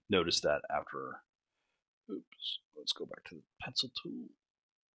just noticed that after. Oops, let's go back to the pencil tool.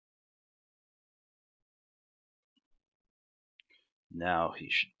 Now he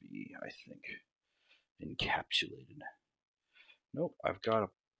should be, I think, encapsulated. Nope, I've got a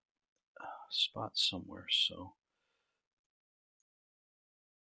spot somewhere, so.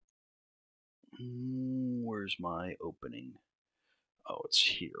 Where's my opening? Oh, it's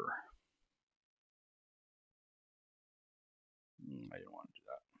here. I didn't want to do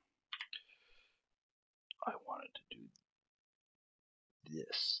that. I wanted to do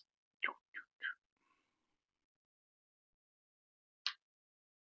this.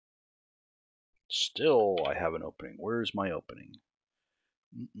 Still, I have an opening. Where's my opening?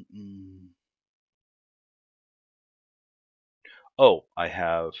 Oh, I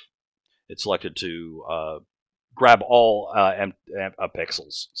have it selected to grab all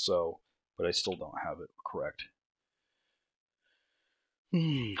pixels. So, but I still don't have it correct.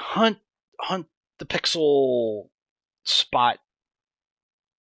 Hunt the pixel spot.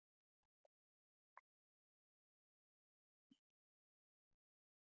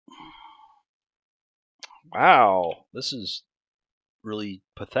 Wow, this is really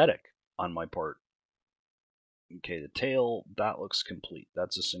pathetic on my part. Okay, the tail, that looks complete.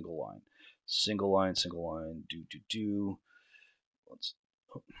 That's a single line. Single line, do. Let's.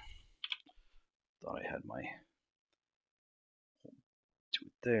 Oh, thought I had my. Do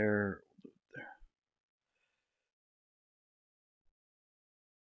it there. Do it there.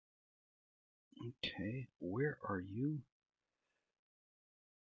 Okay, where are you?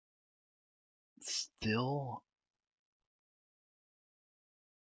 Still,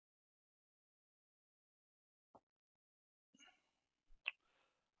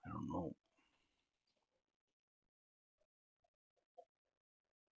 I don't know.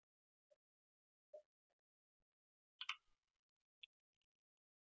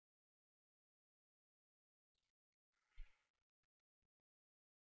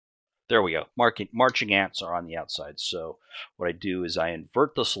 There we go. Marching ants are on the outside. So what I do is I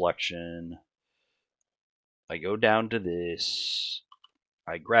invert the selection. I go down to this.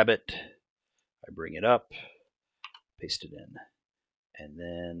 I grab it. I bring it up. Paste it in. And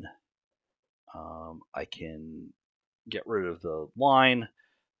then I can get rid of the line,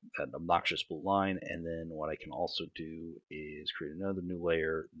 that obnoxious blue line. And then what I can also do is create another new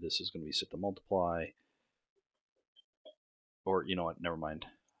layer. This is going to be set to multiply. Or, you know what? Never mind.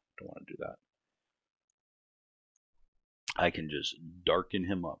 Don't want to do that. I can just darken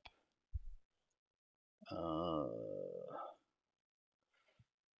him up.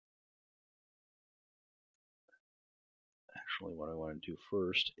 Actually, what I want to do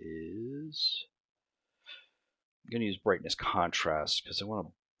first is I'm going to use brightness contrast because I want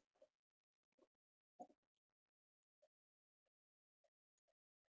to.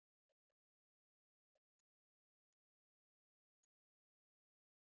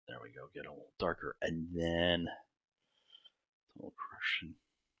 There we go. Get a little darker, and then a little correction.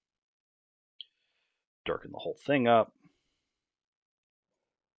 Darken the whole thing up.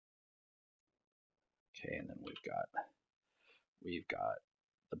 Okay, and then we've got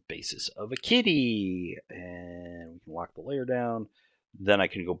the basis of a kitty, and we can lock the layer down. Then I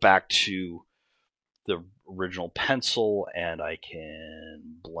can go back to the original pencil, and I can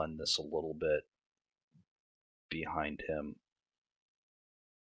blend this a little bit behind him,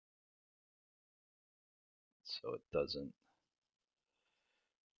 so it doesn't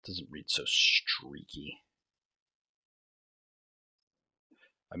read so streaky.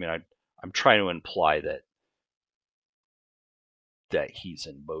 I mean, I'm trying to imply that he's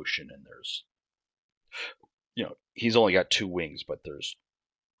in motion, and there's, he's only got two wings, but there's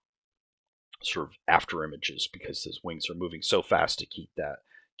sort of after images because his wings are moving so fast to keep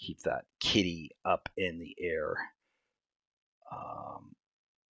that kitty up in the air.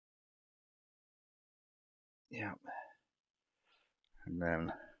 Yeah, and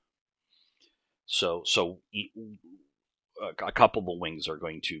then so a couple of the wings are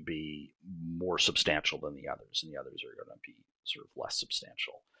going to be more substantial than the others, and the others are going to be sort of less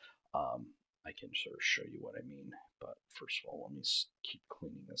substantial. I can sort of show you what I mean, but first of all, let me keep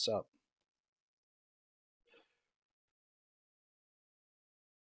cleaning this up.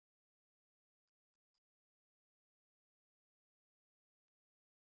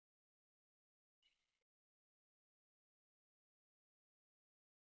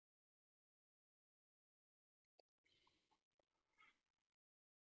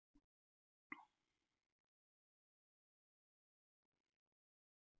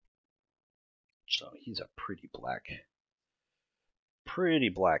 So he's a pretty black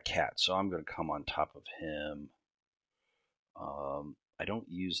cat. So I'm going to come on top of him. I don't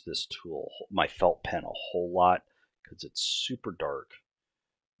use this tool, my felt pen, a whole lot because it's super dark.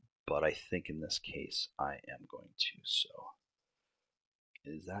 But I think in this case I am going to. So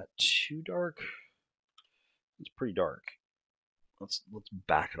is that too dark? It's pretty dark. Let's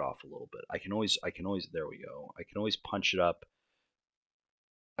back it off a little bit. I can always there we go. I can always punch it up.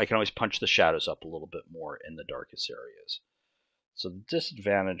 I can always punch the shadows up a little bit more in the darkest areas. So the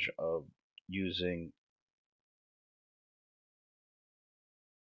disadvantage of using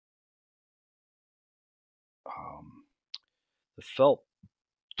the felt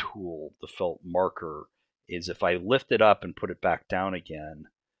tool, the felt marker, is if I lift it up and put it back down again,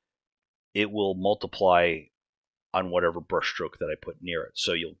 it will multiply on whatever brushstroke that I put near it.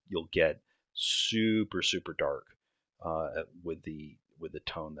 So you'll get super dark with the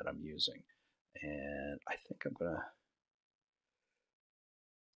tone that I'm using. And I think I'm gonna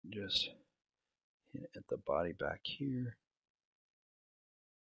just hit the body back here.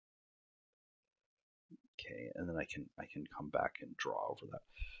 Okay, and then I can come back and draw over that.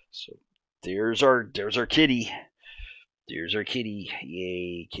 So there's our kitty. There's our kitty.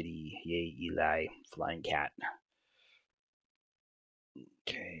 Yay, kitty. Yay, Eli. Flying cat.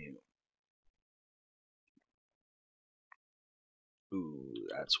 Okay. Ooh,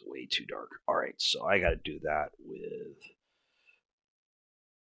 that's way too dark. All right, so I got to do that with.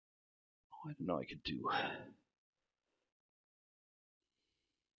 Oh, I didn't know I could do.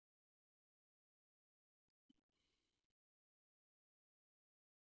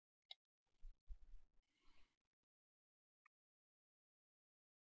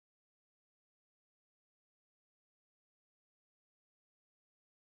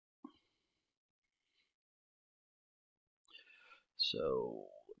 So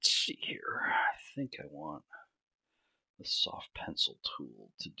let's see here. I think I want the soft pencil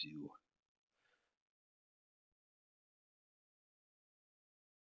tool to do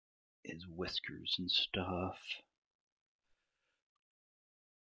his whiskers and stuff.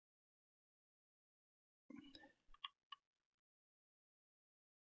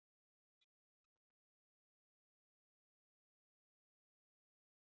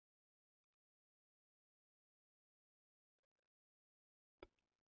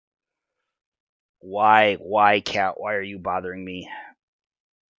 Why, cat? Why are you bothering me?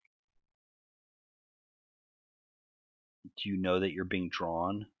 Do you know that you're being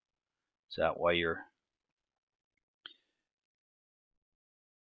drawn? Is that why you're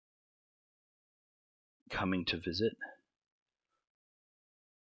coming to visit?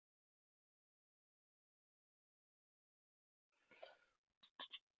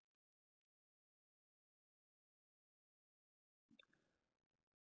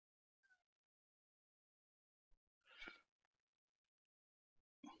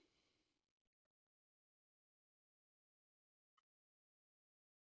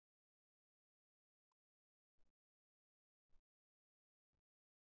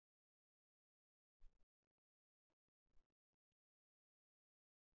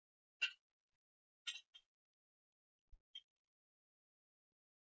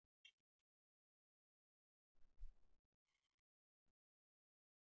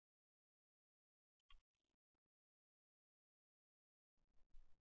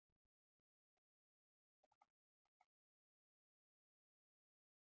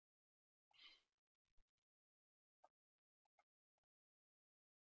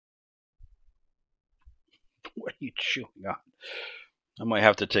 What are you chewing on? I might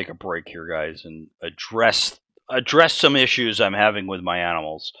have to take a break here, guys, and address some issues I'm having with my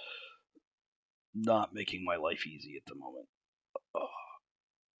animals. Not making my life easy at the moment. Oh,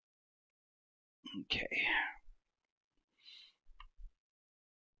 okay.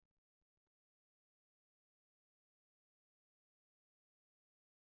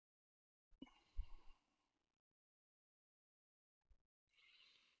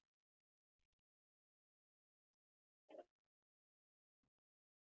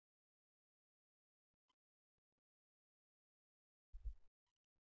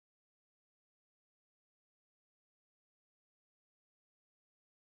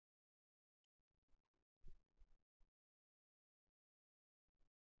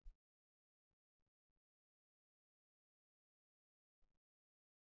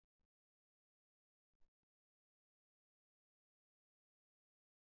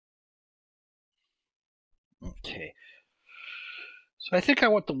 Okay. So I think I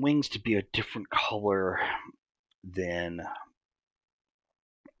want the wings to be a different color than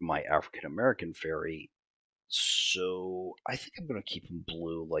my African American fairy. So I think I'm gonna keep them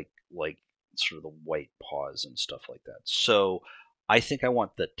blue, like sort of the white paws and stuff like that. So I think I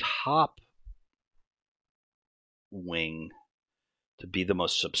want the top wing to be the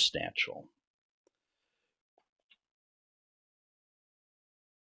most substantial.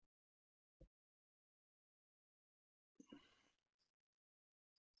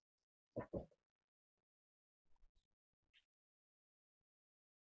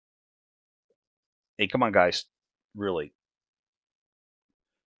 Hey, come on, guys! Really,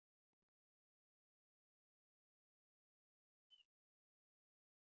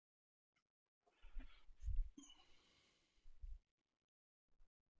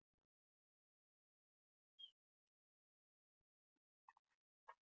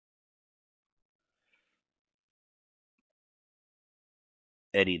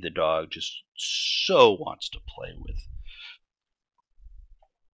 Eddie the dog just so wants to play with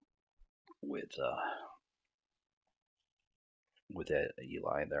uh, with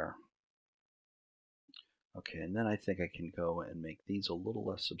Eli there. Okay, and then I think I can go and make these a little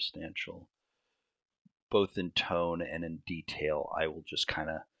less substantial, both in tone and in detail. I will just kind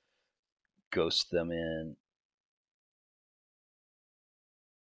of ghost them in.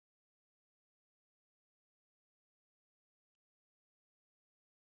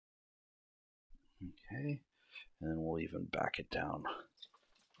 Okay, and then we'll even back it down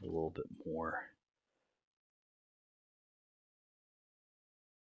a little bit more.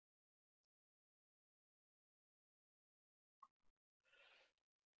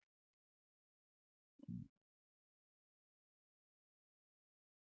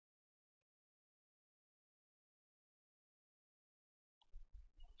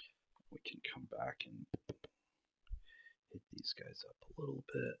 We can come back and hit these guys up a little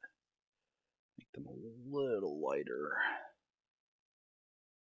bit, make them a little lighter.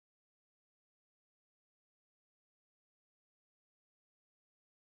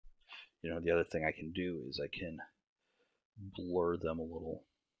 The other thing I can do is I can blur them a little.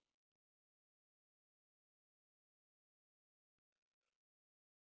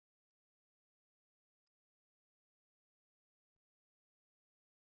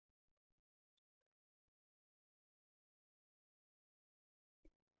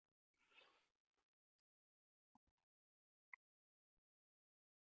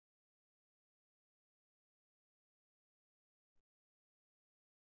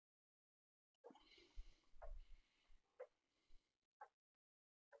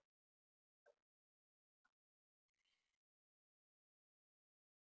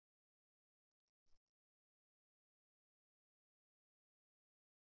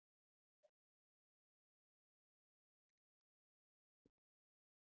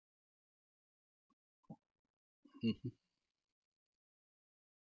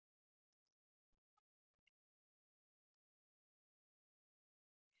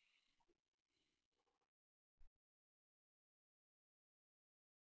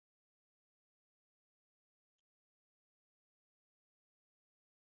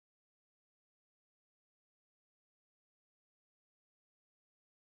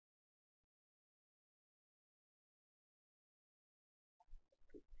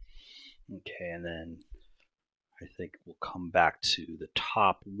 Okay, and then I think we'll come back to the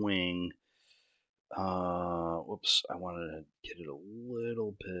top wing. Whoops, I wanted to get it a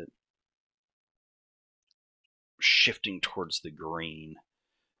little bit shifting towards the green,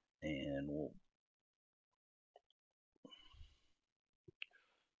 and we'll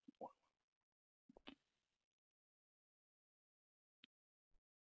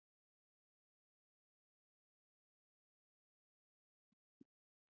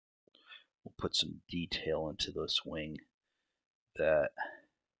put some detail into this wing that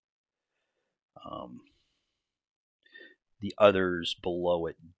um, the others below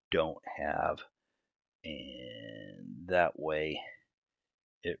it don't have, and that way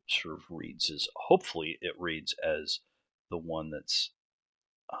it sort of reads as, hopefully it reads as the one that's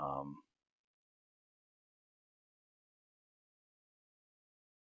um,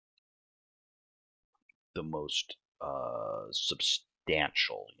 the most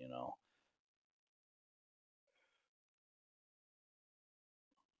substantial.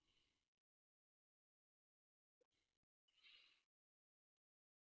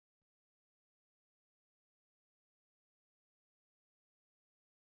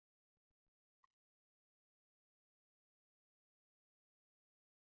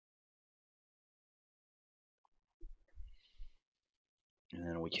 And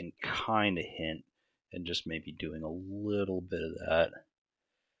then we can kind of hint and just maybe doing a little bit of that.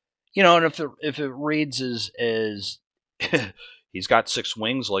 And if it reads as he's got six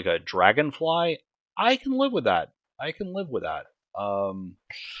wings like a dragonfly, I can live with that. I can live with that.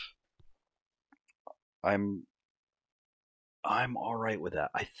 I'm I'm all right with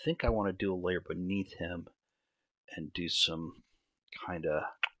that. I think I want to do a layer beneath him and do some kind of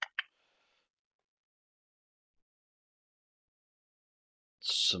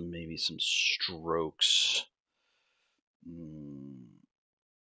maybe some strokes. Mm,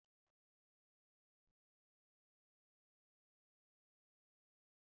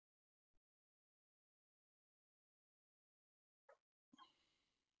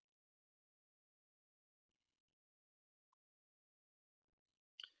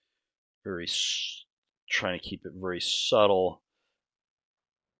 very trying to keep it very subtle.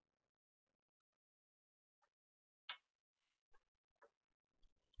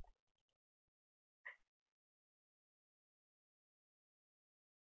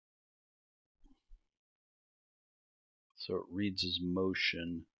 So it reads as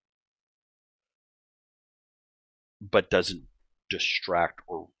motion, but doesn't distract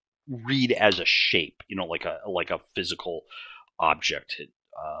or read as a shape. Like a physical object.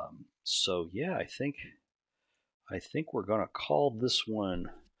 So yeah, I think we're gonna call this one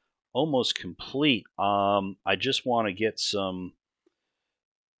almost complete. I just want to get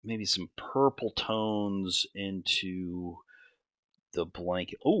maybe some purple tones into the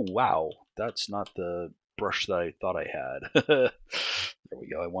blanket. Oh wow, that's not the brush that I thought I had. There we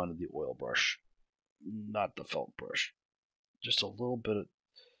go. I wanted the oil brush, not the felt brush. Just a little bit,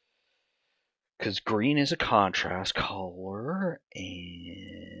 because green is a contrast color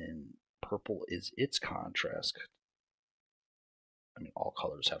and purple is its contrast. I mean, all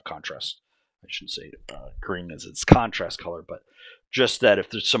colors have contrast. I shouldn't say green is its contrast color, but just that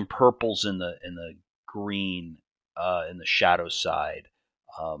if there's some purples in the green in the shadow side,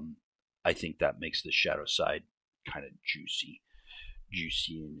 um, I think that makes the shadow side kind of juicy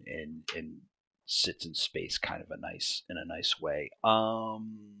and sits in space kind of in a nice way.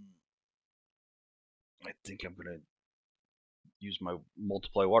 I think I'm gonna use my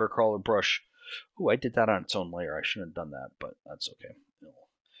multiply watercolor brush. Oh, I did that on its own layer. I shouldn't have done that, but that's okay.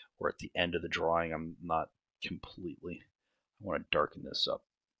 We're at the end of the drawing. I'm not completely. I want to darken this up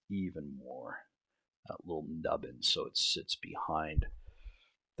even more. That little nubbin, so it sits behind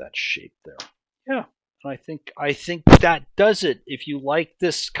that shape there. Yeah, I think that does it. If you like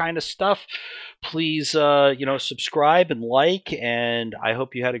this kind of stuff, please subscribe and like. And I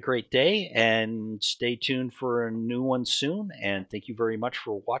hope you had a great day. And stay tuned for a new one soon. And thank you very much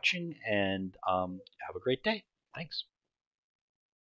for watching. And have a great day. Thanks.